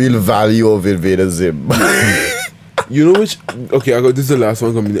real value of Invader Zim. You know which? Okay, this is the last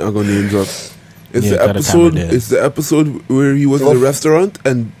one. I'm gonna name drop. It's the episode. It's the episode where he was in the restaurant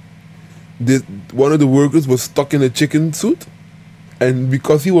and one of the workers was stuck in a chicken suit, and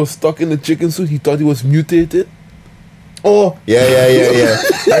because he was stuck in a chicken suit, he thought he was mutated. Oh, yeah.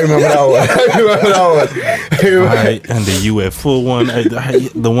 I remember that one. Right, and the UFO one,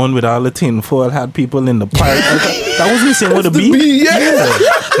 the one with all the tin foil had people in the park. That wasn't the same with the bee. Yeah.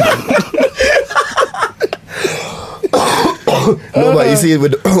 No, but you see,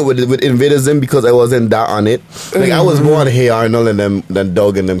 with Invader Zim, because I wasn't that on it. Like I was more on Hey Arnold and them than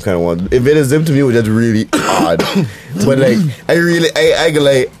Doug and them kind of ones. Invader Zim to me was just really odd. But like I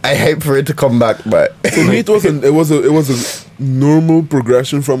hype for it to come back. But For me, it was a normal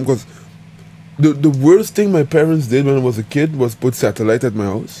progression from, because the worst thing my parents did when I was a kid was put satellite at my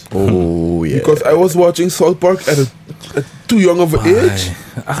house. Oh yeah, because I was watching South Park at too young of an age,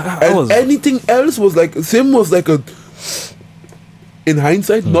 and anything else was like Sim was like a. In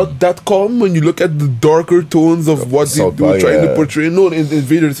hindsight, not that calm when you look at the darker tones of what they were trying to portray. No, in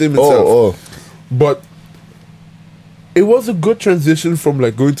Invader Zim itself. But it was a good transition from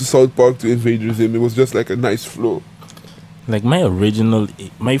like going to South Park to Invader Zim. It was just like a nice flow. Like my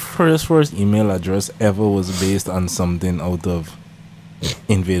first email address ever was based on something out of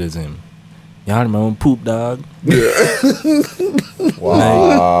Invader Zim. Y'all remember Poop Dog? Yeah.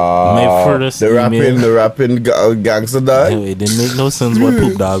 Wow. Like, my first the rapping gangster dog. It didn't make no sense what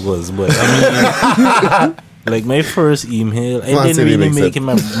Poop Dog was, but I mean, like my first email, I didn't really make it.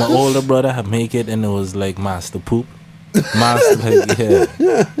 My older brother had make it, and it was like Master Poop. Based on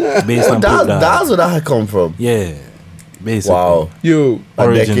Poop Dog. That's where that had come from. Yeah, basically. Wow. Yo,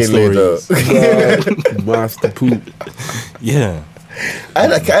 a decade later. Master Poop. Yeah.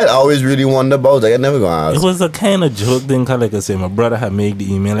 I always really wondered about it. I never gonna ask. It was a kind of joke thing, kind of like I say. My brother had made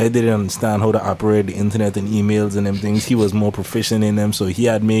the email. I didn't understand how to operate the internet and emails and them things. He was more proficient in them, so he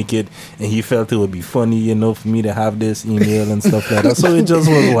had make it, and he felt it would be funny, for me to have this email and stuff like that. So it just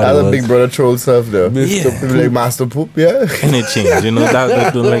was what it was. That's a big brother troll stuff, though. Like Master Poop, yeah. And it changed,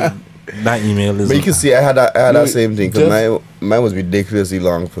 that email is. But you can see, I had that same thing because mine was ridiculously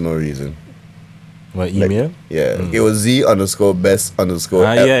long for no reason. What, email? It was Z_best_. I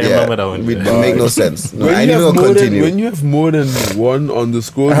remember that one. It make no sense. No, when you have more than one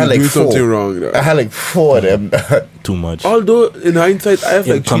underscore, you do something wrong. Though. I had like 4 of them. Too much. Although in hindsight, I have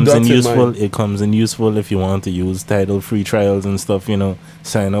like 3 dots in mine. It comes in useful if you want to use title free trials and stuff.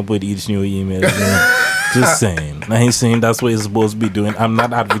 Sign up with each new email. Just saying. I ain't saying that's what it's supposed to be doing. I'm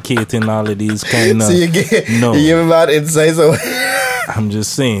not advocating all of these kind of. So you give me bad insights. I'm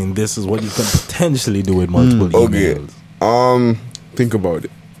just saying this is what you can potentially do with multiple emails. Okay. Think about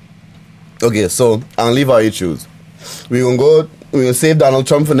it. Okay, so I'll leave how you choose. We're gonna save Donald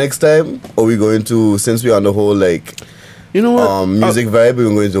Trump for next time, or we're going to, since we're on the whole music vibe, we're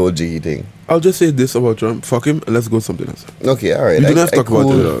going to the whole Jiggy thing. I'll just say this about Trump. Fuck him, and let's go something else. Okay, all right. You don't have to talk about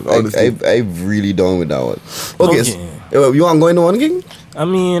it, honestly. I'm really done with that one. Okay. So, you want to go into one game? I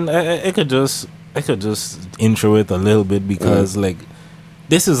mean, I could just intro it a little bit because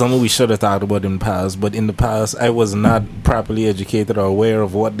This is something we should have talked about in the past, but in the past, I was not properly educated or aware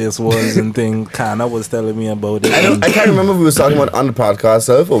of what this was and things. Kana was telling me about it. I can't remember if we were talking about on the podcast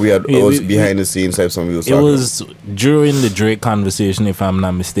itself or we had behind the scenes type something we was talking It was during the Drake conversation, if I'm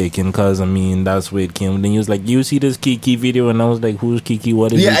not mistaken, because I mean that's where it came. Then he was like, "You see this Kiki video?" And I was like, "Who's Kiki?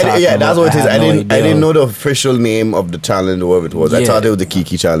 What is he talking about?" That's what it is. I idea. didn't know the official name of the challenge or whatever it was. I Yeah. thought it was the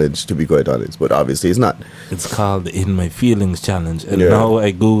Kiki challenge, to be quite honest, but obviously it's not. It's called the In My Feelings challenge, and Yeah. now I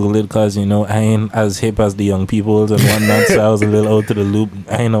Google it because I ain't as hip as the young peoples and whatnot. So I was a little out to the loop.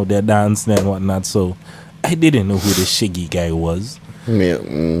 I know they're dancing and whatnot, so I didn't know who the Shiggy guy was. Yeah,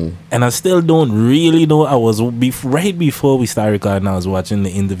 And I still don't really know. I was right before we started recording, I was watching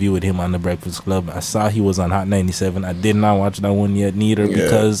the interview with him on the Breakfast Club. I saw he was on Hot 97. I did not watch that one yet neither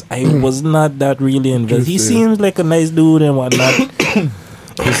because I was not that really invested. He seems like a nice dude and whatnot.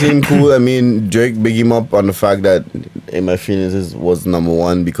 He seemed cool. I mean, Drake big him up on the fact that In My Feelings was number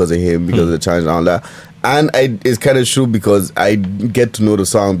one because of him, because of the challenge and all that. And it's kind of true because I get to know the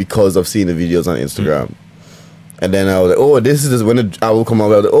song because of seeing the videos on Instagram. And then I was like, oh, this is when the album come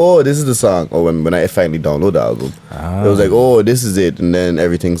out. I was like, oh, this is the song. Or when I finally download the album, it was like, oh, this is it. And then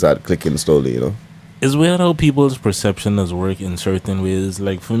everything started clicking slowly, you know. It's weird how people's perception does work in certain ways.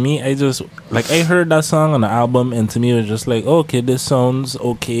 Like for me, I heard that song on the album, and to me it was just like, okay, this sounds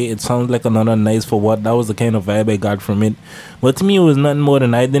okay. It sounds like another Nice for What. That was the kind of vibe I got from it. But to me, it was nothing more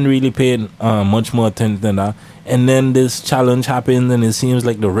than I didn't really pay much more attention than that. And then this challenge happens, and it seems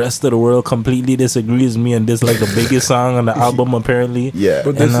like the rest of the world completely disagrees with me, and this like the biggest song on the album apparently. Yeah.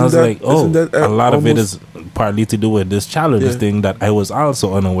 But And I was like, oh, a lot of it almost- is partly to do with this challenge thing that I was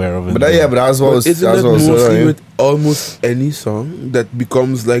also unaware of. But that's what was. Isn't That's that what was mostly with almost any song that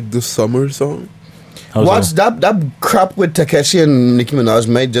becomes like the summer song? Watch that crap with Tekashi and Nicki Minaj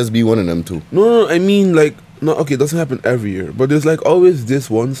might just be one of them too. No, I mean like no. Okay, it doesn't happen every year, but there's like always this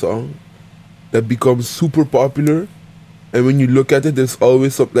one song that becomes super popular, and when you look at it, there's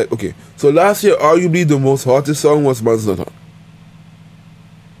always something like okay. So last year, arguably the most hottest song was Manzana.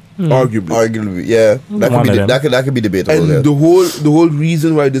 Arguably, yeah. That could be debatable. and the whole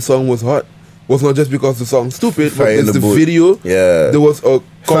reason why the song was hot was not just because the song's stupid, but Fire in it's the the booth. video. Yeah. There was a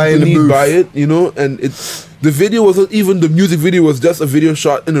Fire in the accompanied booth. by it, you know, and the video wasn't even the music video was just a video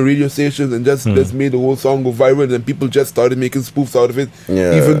shot in a radio station and just made the whole song go viral, and then people just started making spoofs out of it.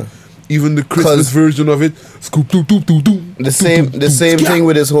 Yeah. Even the Christmas 'Cause version of it, scoop doo doo doo doo. The same thing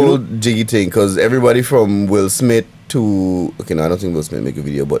with this whole Jiggy thing, because everybody from Will Smith to I don't think Will Smith make a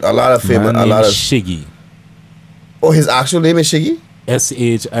video, but a lot of famous, a lot of Shiggy. oh, his actual name is Shiggy.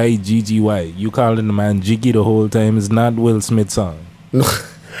 Shiggy. You calling the man Jiggy the whole time. It's not Will Smith's song. No.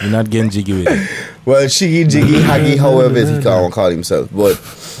 You're not getting jiggy with it. Well, Shiggy, Jiggy, Haggy, however he can call himself, but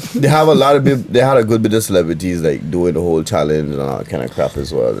they have they had a good bit of celebrities like doing the whole challenge and all that kind of crap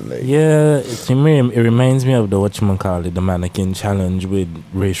as well. And like, Yeah, it reminds me of the whatchamacallit, the Mannequin Challenge with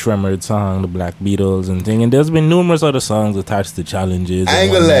Ray Shremmerd's song, the Black Beatles and thing. And there's been numerous other songs attached to challenges. I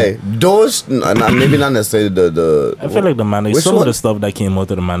ain't gonna lie, those maybe not necessarily the. I feel like the Mannequin, Which some one? of the stuff that came out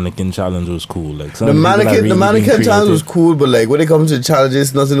of the Mannequin Challenge was cool. Like some The people are mannequin, really the mannequin being challenge was creative. cool, but like when it comes to the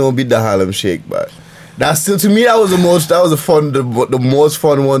challenges, nothing will beat the Harlem Shake. But that's still, to me, that was the most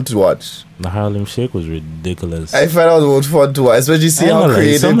fun one to watch. The Harlem Shake was ridiculous. I found that was the most fun to watch, especially see how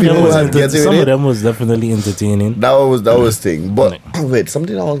creative some of them people was had getting some with of it. them was definitely entertaining. That was thing. But wait,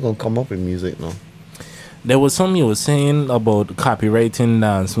 something I was gonna come up in music now. There was something you were saying about copywriting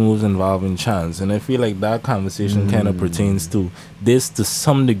dance moves involving chance, and I feel like that conversation kind of pertains to this to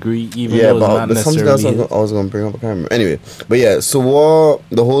some degree, even Yeah, though it's but not there's something else necessarily. I was gonna bring up. I can't remember. Anyway, but yeah. So what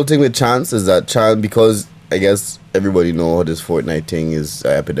the whole thing with Chance is that Chance, because I guess everybody know how this Fortnite thing is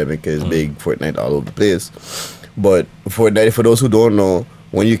epidemic is big. Fortnite all over the place. But Fortnite, for those who don't know,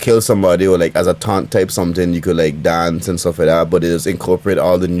 when you kill somebody or like as a taunt type something, you could like dance and stuff like that. But it just incorporate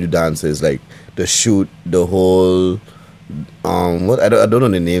all the new dances like the shoot, the whole. What I don't know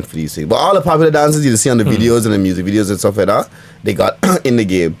the name for these things, but all the popular dances you see on the videos and the music videos and stuff like that, they got in the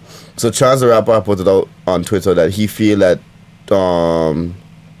game. So Chance the Rapper put it out on Twitter that he feel that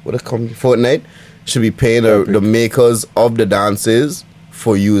Fortnite should be paying the makers of the dances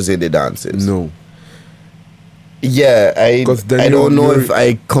for using the dances. No. Yeah, I 'Cause then don't know you're- if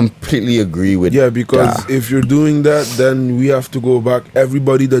I completely agree with. Yeah, because that. if you're doing that, then we have to go back.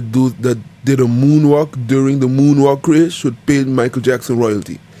 Everybody that did a moonwalk during the moonwalk race should pay Michael Jackson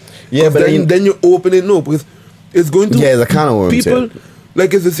royalty. Yeah, but then you're opening because it's going to it's a can of worms. people.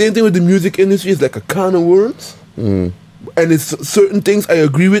 Like it's the same thing with the music industry. It's like a can of worms. And it's certain things I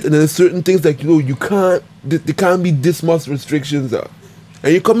agree with, and then there's certain things like you can't. There can't be this much restrictions.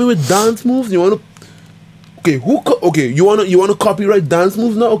 And you come in with dance moves. You want to. Okay, you wanna copyright dance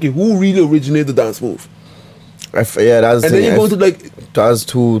moves now? Okay, who really originated the dance move? That's the And then thing. you're going to like That's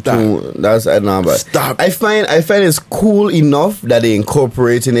too. That's but Stop. I find it's cool enough that they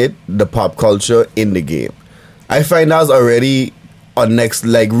incorporating the pop culture in the game. I find that's already on next,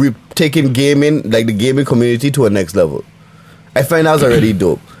 like taking gaming, like the gaming community to a next level. I find that's already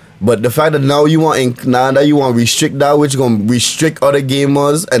dope. But the fact that now you want to restrict that, which is going to restrict other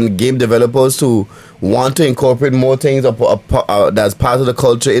gamers and game developers to want to incorporate more things that's part of the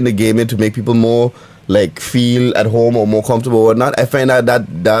culture in the gaming to make people more like feel at home or more comfortable or whatnot. I find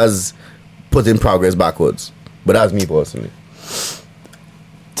that does put in progress backwards. But that's me personally.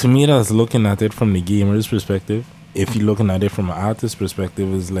 To me, that's looking at it from the gamer's perspective. If you're looking at it from an artist's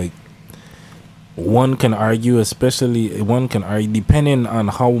perspective, it's like one can argue, depending on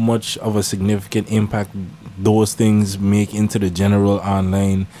how much of a significant impact those things make into the general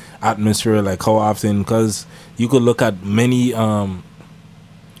online atmosphere, like how often, because you could look at many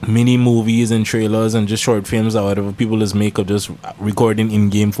movies and trailers and just short films or whatever people just make up, just recording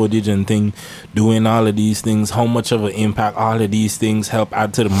in-game footage and doing all of these things, how much of an impact all of these things help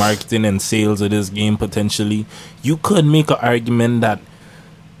add to the marketing and sales of this game potentially. You could make an argument that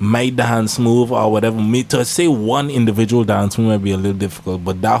my dance move or whatever, to say one individual dance move might be a little difficult,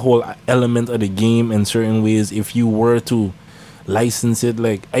 but that whole element of the game in certain ways, if you were to license it,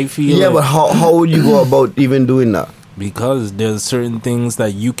 like I feel but how would you go about even doing that? Because there's certain things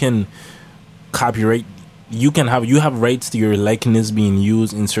that you can copyright. You have rights to your likeness being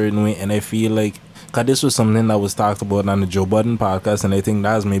used in certain way, and I feel like, cause this was something that was talked about on the Joe Budden podcast, and I think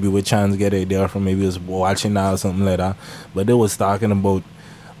that's maybe where Chance get it there from, maybe was watching that or something like that. But they was talking about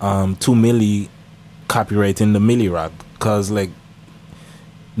 2 Milli copyrighting the Milli Rock, cause like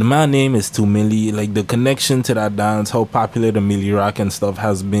the man name is 2 Milli, like the connection to that dance, how popular the Milli Rock and stuff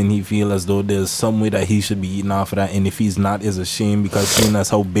has been, he feel as though there's some way that he should be eating off of that, and if he's not, is a shame, because seeing as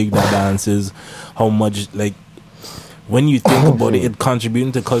how big that dance is, how much, like when you think about it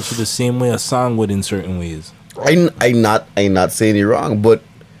contributing to culture the same way a song would in certain ways. I'm not saying you're wrong, but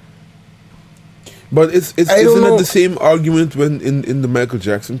isn't it the same argument when in the Michael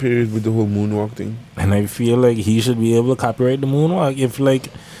Jackson period with the whole moonwalk thing? And I feel like he should be able to copyright the moonwalk if like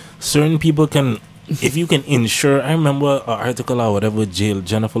certain people can, if you can insure. I remember an article or whatever,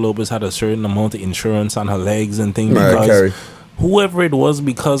 Jennifer Lopez had a certain amount of insurance on her legs and things because whoever it was,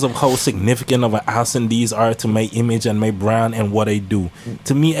 because of how significant of an asset these are to my image and my brand and what I do.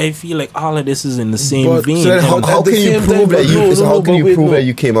 To me, I feel like all of this is in the same vein. So how can you prove that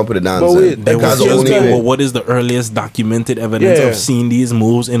you came up with a dance? What is the earliest documented evidence of seeing these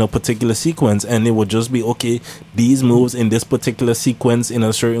moves in a particular sequence? And it would just be, okay, these moves in this particular sequence in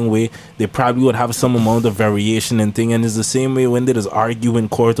a certain way, they probably would have some amount of variation and thing. And it's the same way when they just argue in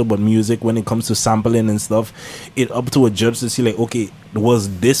court about music when it comes to sampling and stuff. It up to a judge to see like, okay,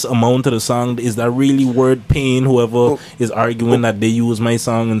 was this amount of the song, is that really worth paying whoever is arguing that they use my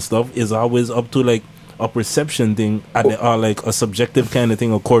song and stuff? Is always up to like a perception thing or like a subjective kind of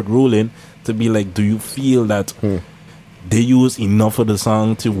thing, a court ruling to be like, do you feel that they use enough of the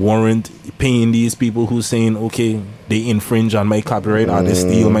song to warrant paying these people who's saying, okay, they infringe on my copyright or they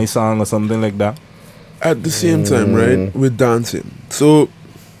steal my song or something like that? At the same time, right, with dancing, so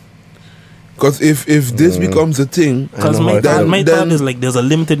because if this becomes a thing, because my thought is like there's a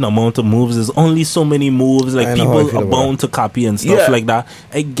limited amount of moves, there's only so many moves, like people are bound to copy and stuff like that.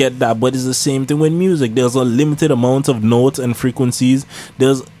 I get that, but it's the same thing with music. There's a limited amount of notes and frequencies.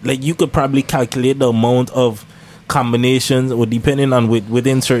 There's like, you could probably calculate the amount of combinations, or depending on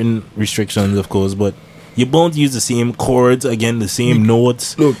within certain restrictions, of course, but you both use the same chords, again, the same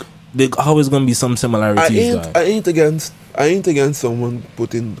notes. Look, there's always gonna be some similarities. I ain't against someone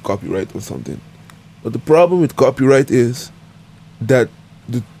putting copyright on something, but the problem with copyright is that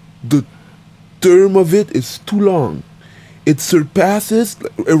the term of it is too long. It surpasses,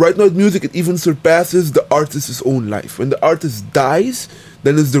 right now with music, it even surpasses the artist's own life. When the artist dies,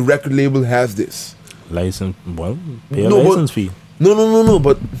 then it's the record label has this license. Well, pay a license fee. No,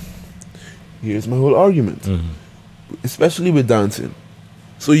 but here's my whole argument, especially with dancing.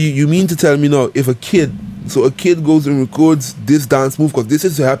 So you mean to tell me now, if a kid goes and records this dance move, because this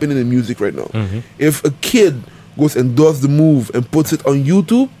is happening in music right now. If a kid goes and does the move and puts it on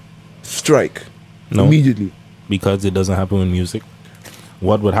YouTube, strike immediately. Because it doesn't happen with music.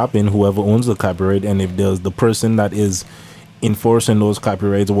 What would happen, whoever owns the copyright, and if there's the person that is enforcing those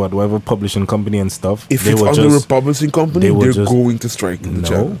copyrights, whatever publishing company and stuff. If they it's were under just, a publishing company, they were they're just- going to strike the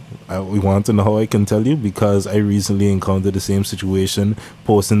channel. We want to know how I can tell you, because I recently encountered the same situation,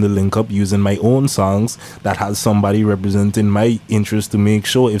 posting the link up using my own songs that has somebody representing my interest to make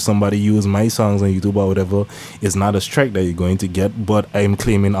sure if somebody use my songs on YouTube or whatever, it's not a strike that you're going to get, but I'm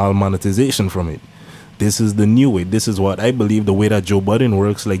claiming all monetization from it. This is the new way. This is what I believe the way that Joe Budden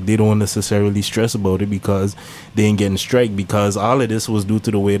works. Like, they don't necessarily stress about it because they ain't getting strike, because all of this was due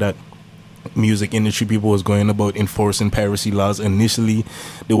to the way that music industry people was going about enforcing piracy laws. Initially,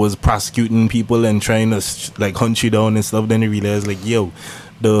 they was prosecuting people and trying to like hunt you down and stuff. Then they realized like, yo,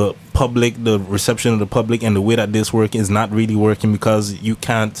 the public, the reception of the public and the way that this work is not really working, because you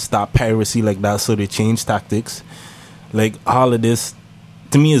can't stop piracy like that. So they changed tactics. Like, all of this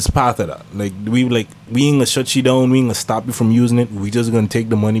to me is part of that. Like, we ain't gonna shut you down, we ain't gonna stop you from using it, we just gonna take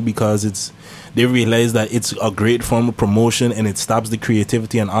the money, because they realize that it's a great form of promotion and it stops the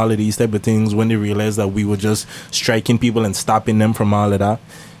creativity and all of these type of things. When they realize that we were just striking people and stopping them from all of that,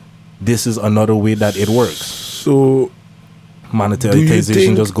 this is another way that it works. So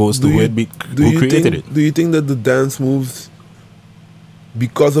Monetization just goes to who created it. Do you think that the dance moves,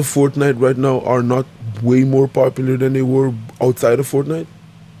 because of Fortnite right now, are not way more popular than they were outside of Fortnite?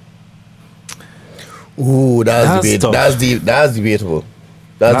 Ooh, That's tough. That's debatable.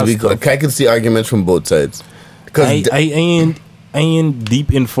 That's tough. I can see arguments from both sides. I ain't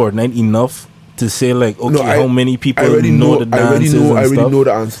deep in Fortnite enough to say like, okay, No, how many people I already know the dances I and already stuff. know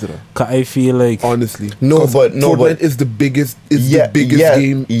the answer to that. 'Cause I feel like Honestly, Fortnite Fortnite is the biggest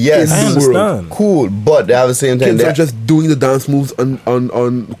game yes. I in the world. understand. Cool, but at the same time, Kids are just doing the dance moves on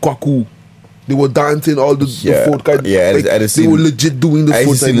Kwaku. They were dancing all the Fortnite. Yeah, like, I they see- were legit doing the I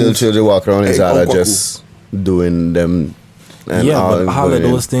used to see Fortnite little moves. children walk around in Hey, Zala Kwaku. just doing them. And yeah, but all of going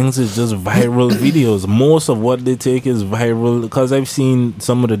in. those things is just viral videos. Most of what they take is viral, because I've seen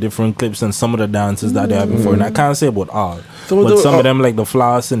some of the different clips and some of the dances that they have before, and I can't say about all. Some of But the- some of them, like the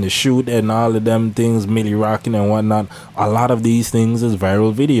floss and the shoot and all of them things, Millie rocking and whatnot, a lot of these things is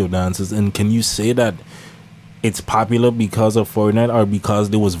viral video dances. And can you say that it's popular because of Fortnite or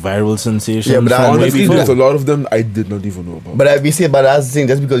because there was viral sensation? Yeah, but from way Honestly, before? there's a lot of them I did not even know about. But that's the thing.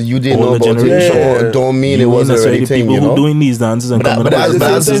 Just because you didn't know Older about it, generation. don't mean You it wasn't necessarily already thing. people You who know. doing these dances and But coming that- up but with At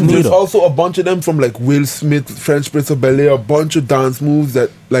the dances same time, there's neither. also a bunch of them from like Will Smith, French Prince of Bel-Air, a bunch of dance moves that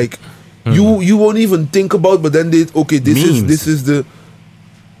like you won't even think about, but then this Memes. is the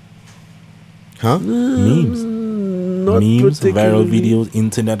Huh? Memes. not Memes, viral particularly. videos,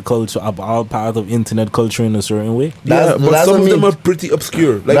 internet culture, are all part of internet culture in a certain way. Yeah, but that's some what of them means- are pretty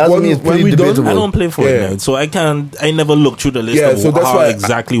obscure. Like that's what when, means when pretty we done, debatable. I don't play Fortnite, Yeah. so I never looked through the list of so that's how why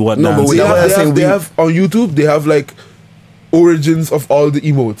exactly what No, but dances. we they that's why I have, saying they have on YouTube. They have like origins of all the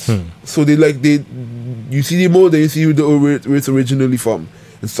emotes. So you see the emote, then you see where it's originally from,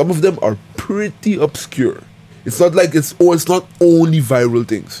 and some of them are pretty obscure. It's not like it's not only viral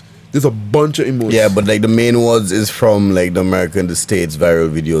things. There's a bunch of emotes. Yeah, but like the main ones is from like the American, the States viral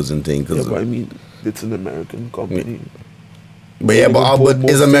videos and things. Yeah, but I mean, it's an American company. But They but import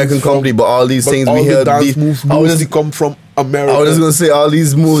most it's American things from- company. But all these But things all we the hear, dance moves I was mostly just, come from America. I was just gonna say all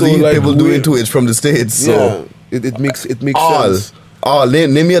these moves So, these like, people we're- doing to it's from the States. So yeah, it makes all, sense.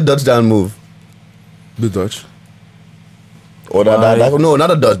 name me a Dutch dance move. The Dutch. Or no, not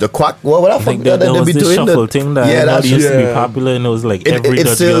a Dutch. The quack. What I think that there was be this doing shuffle thing that yeah, that's used to be yeah. popular, and it was like It- every it's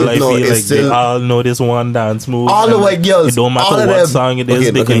Dutch still- girl I no, feel it's like still- they all know this one dance move. all the and white girls. It don't all matter of what them. song it is,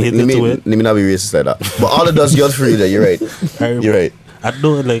 Okay, they can hit let it me, to it. Let me not be racist like that. But all the Dutch girls for you there. You're right. You're right. I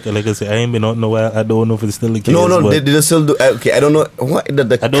don't like I say I ain't been out in a while. I don't know if it's still the case. No, but they still do. Okay, I don't know what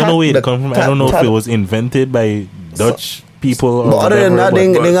the I don't know where it come from. I don't know if it was invented by Dutch people or But other than that,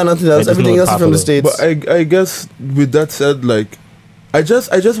 whatever, they got nothing I else. just know Everything it's else is from the popular. States. But I guess with that said, like, I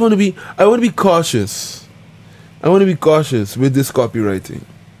just want to be cautious. I want to be cautious with this copywriting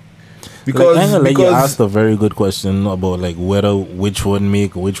because like, I ain't gonna let you asked a very good question about like which one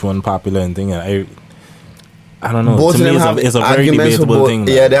make which one popular and thing. And I don't know. Both to of me, them have it's a very arguments for debatable both. thing.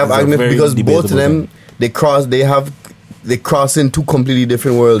 Yeah, they have It's a arguments very because both of debatable them they cross in two completely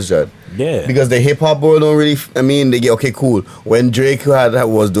different worlds, Jad. thing. Yeah, Because the hip hop world don't really. I mean, they get okay, cool. When Drake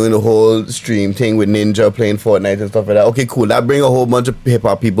was doing the whole stream thing with Ninja playing Fortnite and stuff like that, okay, cool. That bring a whole bunch of hip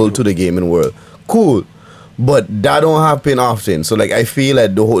hop people to the gaming world, cool. But that don't happen often. So like, I feel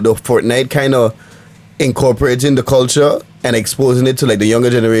like the Fortnite kind of incorporating the culture and exposing it to like the younger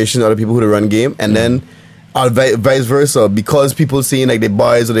generation or the people who run game, and then. Or vice versa, because people seeing like the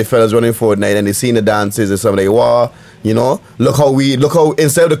boys or the fellas running Fortnite and they seeing the dances and stuff like, wow, you know, look how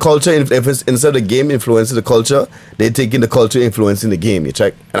instead of the culture, instead of the game influencing the culture, they taking the culture influencing the game. You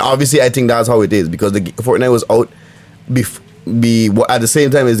check, and obviously I think that's how it is because the Fortnite was out be at the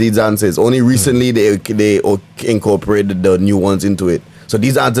same time as these dances. Only recently they incorporated the new ones into it. So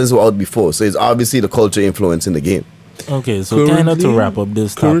these dances were out before. So it's obviously the culture influence in the game. Okay, so kind of to wrap up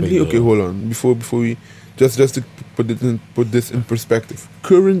this currently, topic. okay, hold on. Before we just to put this in perspective.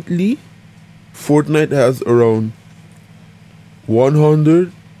 Currently, Fortnite has around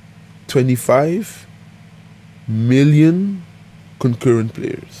 125 million concurrent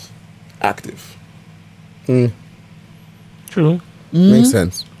players active. True. Makes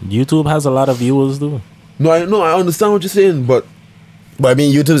sense. YouTube has a lot of viewers too. No, I understand what you're saying, but I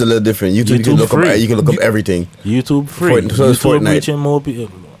mean, YouTube's a little different. YouTube you can look free. up. You can look up everything. YouTube free. So is YouTube Fortnite. reaching more people.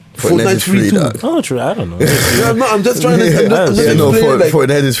 Fortnite's free too. dog. Oh, true. I don't know. Yeah, no, I'm just trying to. I'm just Yeah, no, explaining, like,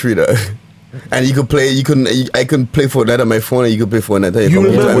 Fortnite is free though. And you could play. I can play Fortnite on my phone, and you can play Fortnite. you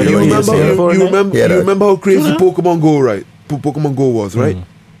remember how crazy Yeah. Pokemon Go, right? Pokemon Go was, right?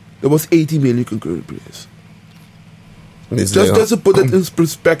 There was 80 million concurrent players. Just to put it in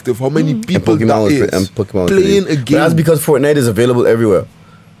perspective, how many people that is playing a game. But that's because Fortnite is available everywhere.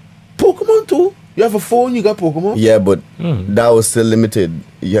 Pokemon too. You have a phone, you got Pokemon. Yeah, but that was still limited.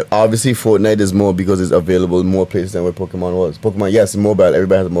 Yeah, obviously Fortnite is more because it's available in more places than where Pokemon was. Pokemon, yes, mobile.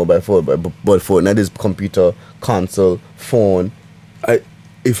 Everybody has a mobile phone, but Fortnite is computer, console, phone.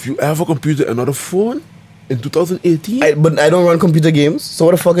 If you have a computer and not a phone in 2018, But I don't run computer games, so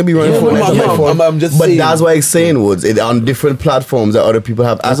what the fuck I be running Fortnite on my phone? I'm just but saying. that's why I'm saying, Woods, it on different platforms that other people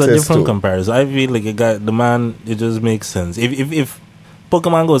have That's access a different to. comparison. I feel like the man. It just makes sense. If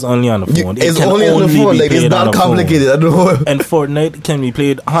Pokemon Go is only on the phone, It's can only on the phone. be Like, it's played on not the phone. complicated. I don't know. And Fortnite can be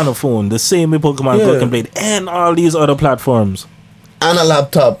played on a phone the same way Pokemon Go can be played, and all these other platforms. And a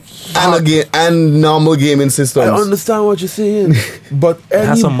laptop, and a game, and normal gaming systems. I understand what you're saying, but It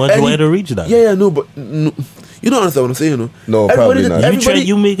has a much wider reach than. Yeah, no, but no, you don't understand what I'm saying, you know? No, probably not.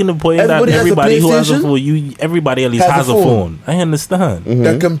 You making the point that everybody has a everybody who has a PlayStation, phone, everybody at least has a phone. I understand.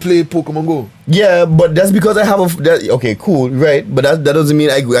 that can play Pokemon Go. Yeah, but that's because I have okay, cool, right? But that doesn't mean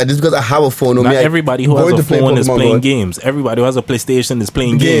just because I have a phone. Not everybody who has a phone is playing Go. games. Everybody who has a PlayStation is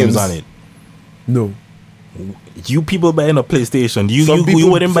playing games on it. No. You people buying a PlayStation, you people-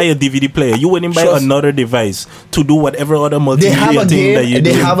 wouldn't buy a DVD player. You wouldn't buy Trust- another device to do whatever other They have multimedia a thing that game. you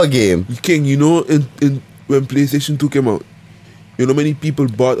They do. have a game. King, you know, in when PlayStation 2 came out, you know, many people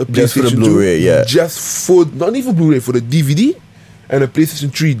bought a PlayStation Just for the 2 Blu-ray, yeah. just for not even Blu-ray, for the DVD, and a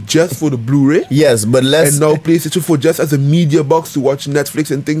PlayStation 3 just for the Blu-ray. Yes, but let's. And now PlayStation 4 just as a media box to watch Netflix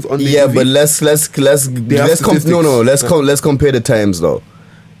and things on the Yeah, TV. but let's statistics. let's compare the times though.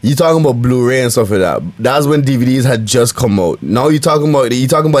 You talking about Blu-ray and stuff like that. That's when DVDs had just come out. Now you're talking about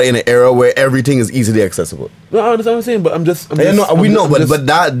in an era where everything is easily accessible. No, I understand what I'm saying, but I'm just. But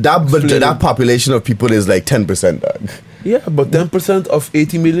that population of people is like 10%, dog. Yeah, but 10% of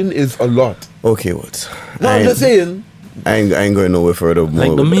 80 million is a lot. Okay, what? No, I'm just saying. I ain't going nowhere further.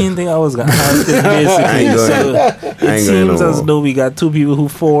 Like the main thing I was gonna ask is basically, it seems as though we got two people who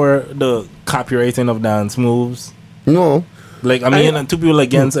for the copywriting of dance moves. No. Like and two people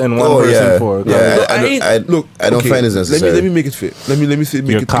against and one person for. Yeah, I don't okay, find it necessary. Let me make it fair. Let me say make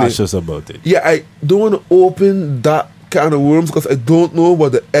You're it clear. cautious about it. Yeah, I don't want to open that kind of worms because I don't know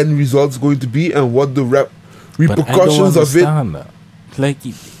what the end result's going to be and what the repercussions of it. That. Like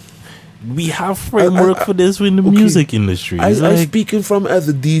we have framework for this in the music industry. I'm speaking from as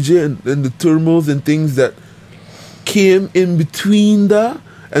a DJ and the turmoils and things that came in between that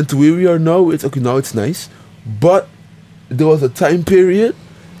and to where we are now. It's okay. Now it's nice, but there was a time period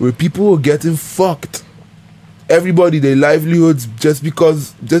where people were getting fucked. Everybody, their livelihoods, just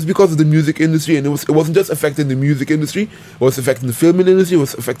because of the music industry, and it wasn't just affecting the music industry. It was affecting the filming industry. It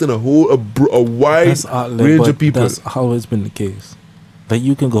was affecting a wide range of people. That's always been the case. Like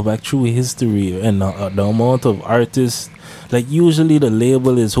you can go back through history and the amount of artists. Like usually the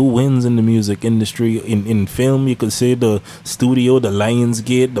label is who wins in the music industry. In film, you could say the studio, the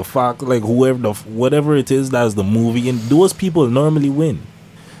Lionsgate, the Fox, like whoever, whatever it is, that's the movie, and those people normally win.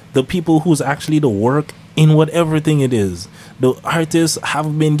 The people who's actually the work in whatever thing it is. The artists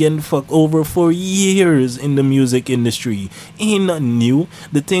have been getting fucked over for years in the music industry. Ain't nothing new.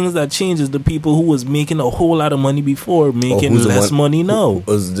 The things that change is the people who was making a whole lot of money before making less money now.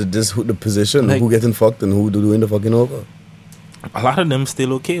 Was the position? Like, who getting fucked and who doing the fucking over? A lot of them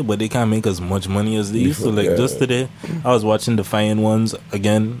still okay, but they can't make as much money as they used to. Like just today, I was watching the Fine Ones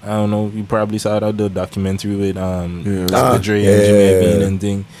again. I don't know, you probably saw the documentary with Dr. Dre and Jimmy Iovine and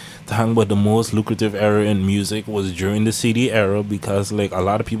thing. Talking about the most lucrative era in music was during the CD era because like a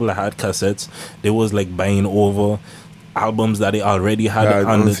lot of people that had cassettes, they was like buying over albums that they already had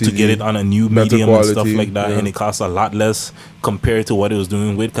Yeah, on to CD, get it on a new better medium and stuff quality, like that, yeah. and it costs a lot less compared to what it was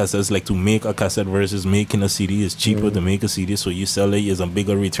doing with cassettes. Like to make a cassette versus making a CD is cheaper to make a CD, so you sell it is a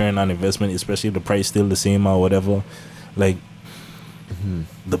bigger return on investment, especially if the price still the same or whatever. Like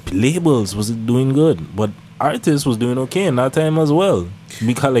the labels was doing good, but artists was doing okay in that time as well,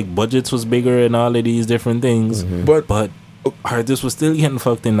 because like budgets was bigger and all of these different things. But artists was still getting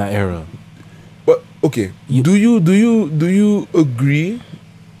fucked in that era. But okay, do you agree?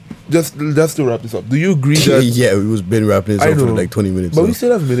 Just to wrap this up, do you agree that yeah, we was been wrapping this I up for know, like 20 minutes. But so. we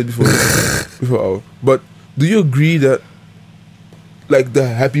still have a minute before our. But do you agree that like the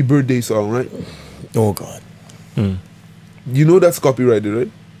Happy Birthday song, right? Oh God. You know that's copyrighted,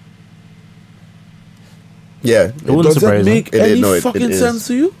 right? Yeah. wouldn't Does that surprise me. make It- any no, it fucking is. sense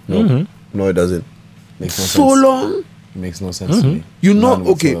to you? No, no, it doesn't. Makes no So sense. long. It makes no sense to me. You know, None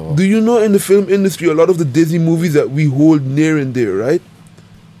okay, whatsoever. do you know in the film industry, a lot of the Disney movies that we hold near and dear, right?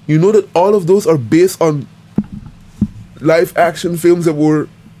 You know that all of those are based on live action films that were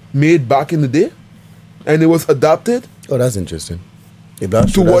made back in the day? And it was adapted Oh, that's interesting. If that's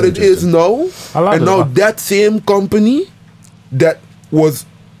to true, what that's it is interesting. now. A lot And of now that. that same company that was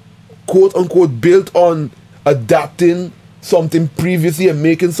quote unquote built on adapting something previously and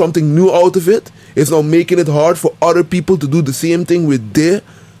making something new out of it is now making it hard for other people to do the same thing with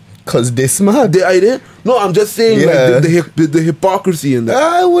Cause they smart. their idea. No, I'm just saying Yeah. like the hypocrisy in that.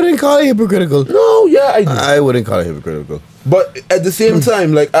 I wouldn't call it hypocritical. No, yeah, I do. I wouldn't call it hypocritical. But at the same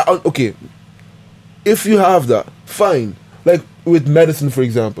time, like, okay, if you have that, fine. Like with medicine, for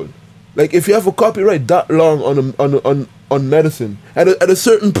example, like if you have a copyright that long on medicine, at a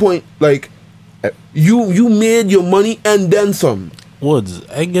certain point, like you made your money and then some. Woods,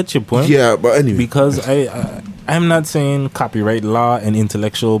 I get your point. Yeah, but anyway, Because I'm not saying copyright law and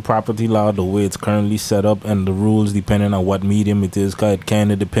intellectual property law the way it's currently set up and the rules depending on what medium it is, cause it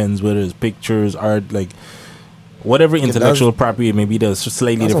kind of depends whether it's pictures, art, like whatever intellectual property it may be. There's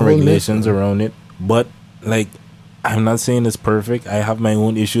slightly that's a different whole regulations around it, but like I'm not saying it's perfect. I have my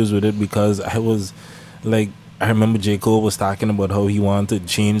own issues with it because I was like, I remember J. Cole was talking about how he wanted to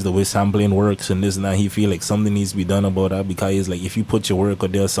change the way sampling works and this and that. He feel like something needs to be done about that because he's like, if you put your work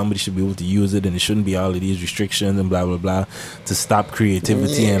out there, somebody should be able to use it and it shouldn't be all of these restrictions and blah, blah, blah to stop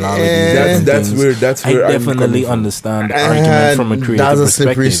creativity and all of these different that's things. that's where I I'm definitely coming from. understand the argument from a creative That's a perspective.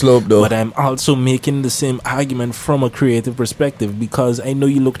 slippery slope, though. But I'm also making the same argument from a creative perspective because I know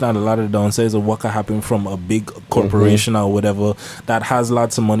you're looking at a lot of the downsides of what could happen from a big corporation or whatever that has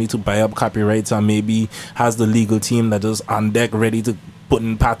lots of money to buy up copyrights and maybe has the legal team that is on deck ready to put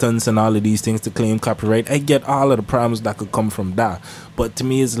in patents and all of these things to claim copyright. I get all of the problems that could come from that. But to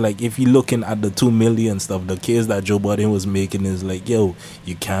me, it's like if you're looking at the 2 million stuff, the case that Joe Budden was making is like, yo,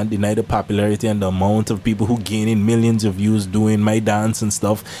 you can't deny the popularity and the amount of people who gaining millions of views doing my dance and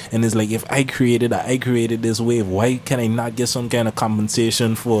stuff. And it's like, if I created this wave, why can I not get some kind of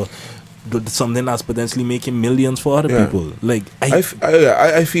compensation for something that's potentially making millions for other Yeah. people? Like, I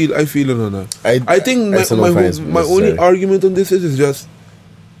feel it on that. I think I still don't find it's my only necessary. argument on this is just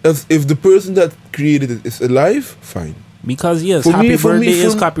if the person that created it is alive, fine. because yes, For me- happy for me, birthday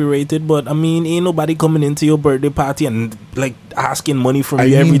is from- copyrighted, but I mean, ain't nobody coming into your birthday party and like asking money from I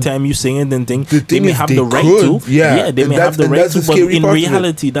you every mean, time you sing it and thing. the They thing may is have they the right could, to. yeah. They may And have the that's- right and to, that's the but scary in part of it.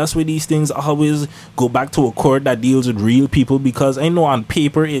 reality, that's where these things always go back to a court that deals with real people. Because I know on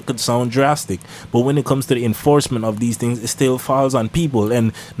paper it could sound drastic, but when it comes to the enforcement of these things, it still falls on people.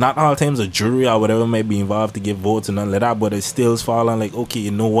 And not all times a jury or whatever might be involved to give votes and all like that, but it still falls on like, okay, you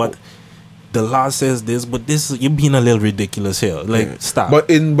know what? The law says this, but this you're being a little ridiculous here. Like, Yeah. stop. But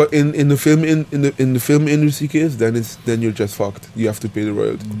in the film in the film industry case, then you're just fucked. You have to pay the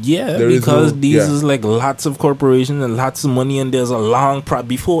royalty. Yeah, There is because no- these yeah. is like lots of corporations and lots of money, and there's a long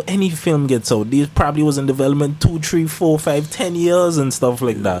before any film gets out. These probably was in development 2, 3, 4, 5, 10 years and stuff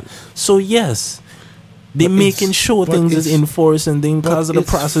like that. So yes, they But making it's- sure but things is it's- enforced and things because of the It's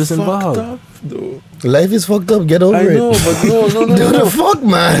process fucked involved. up, though. Life is fucked up. Get over I it. know, but no. What the fuck,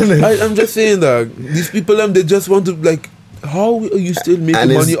 man? I'm just saying that these people, they just want to like. How are you still making And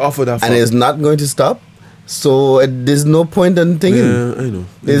it's- money off of that? and fuck? it's not going to stop. So there's no point in thinking. Yeah, I know.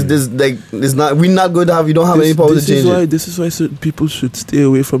 It's not. We're not going to have. You don't have any power to change it. This is why certain people should stay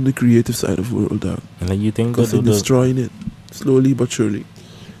away from the creative side of the world, dog. And like you think Because they're destroying it slowly but surely.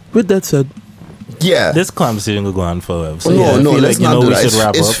 With that said, Yeah. this conversation will go on forever. So no, yeah, I no. feel Let's like, not do we that. should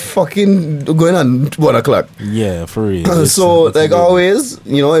wrap It's up. fucking going on 1:00. Yeah, for real. So, It's like good. always,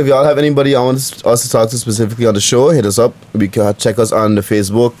 if y'all have anybody I want us to talk to specifically on the show, hit us up. You can check us on the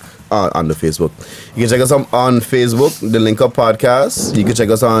Facebook on the Facebook. You can check us out on Facebook, the Link Up Podcast. You can check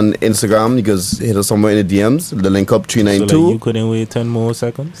us on Instagram. You can hit us somewhere in the DMs, the Link Up 392. So like you couldn't wait 10 more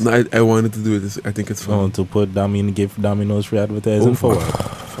seconds? No, I wanted to do it. I think it's fun. To put give Domino's free advertising for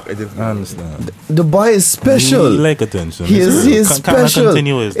what? I understand. The boy is special. He like attention. He is special.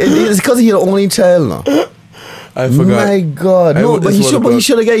 It's because he's the only child now. I forgot. My God, but he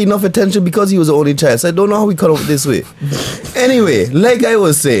should have got enough attention because he was the only child. So I don't know how we cut up this way. Anyway, like I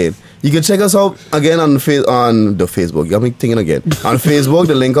was saying, you can check us out again on the Facebook. You got me thinking again. On Facebook,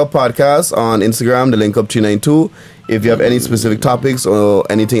 the Link Up Podcast. On Instagram, the Link Up 392. If you have any specific topics or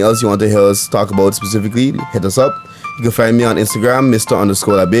anything else you want to hear us talk about specifically, hit us up. You can find me on Instagram,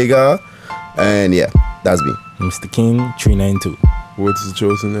 Mr_Labega. And yeah, that's me. Mr. King 392. Words is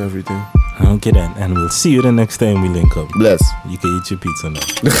chosen, everything. Okay then, and we'll see you the next time we link up. Bless. You can eat your pizza now.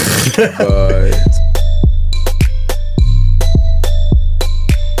 Bye.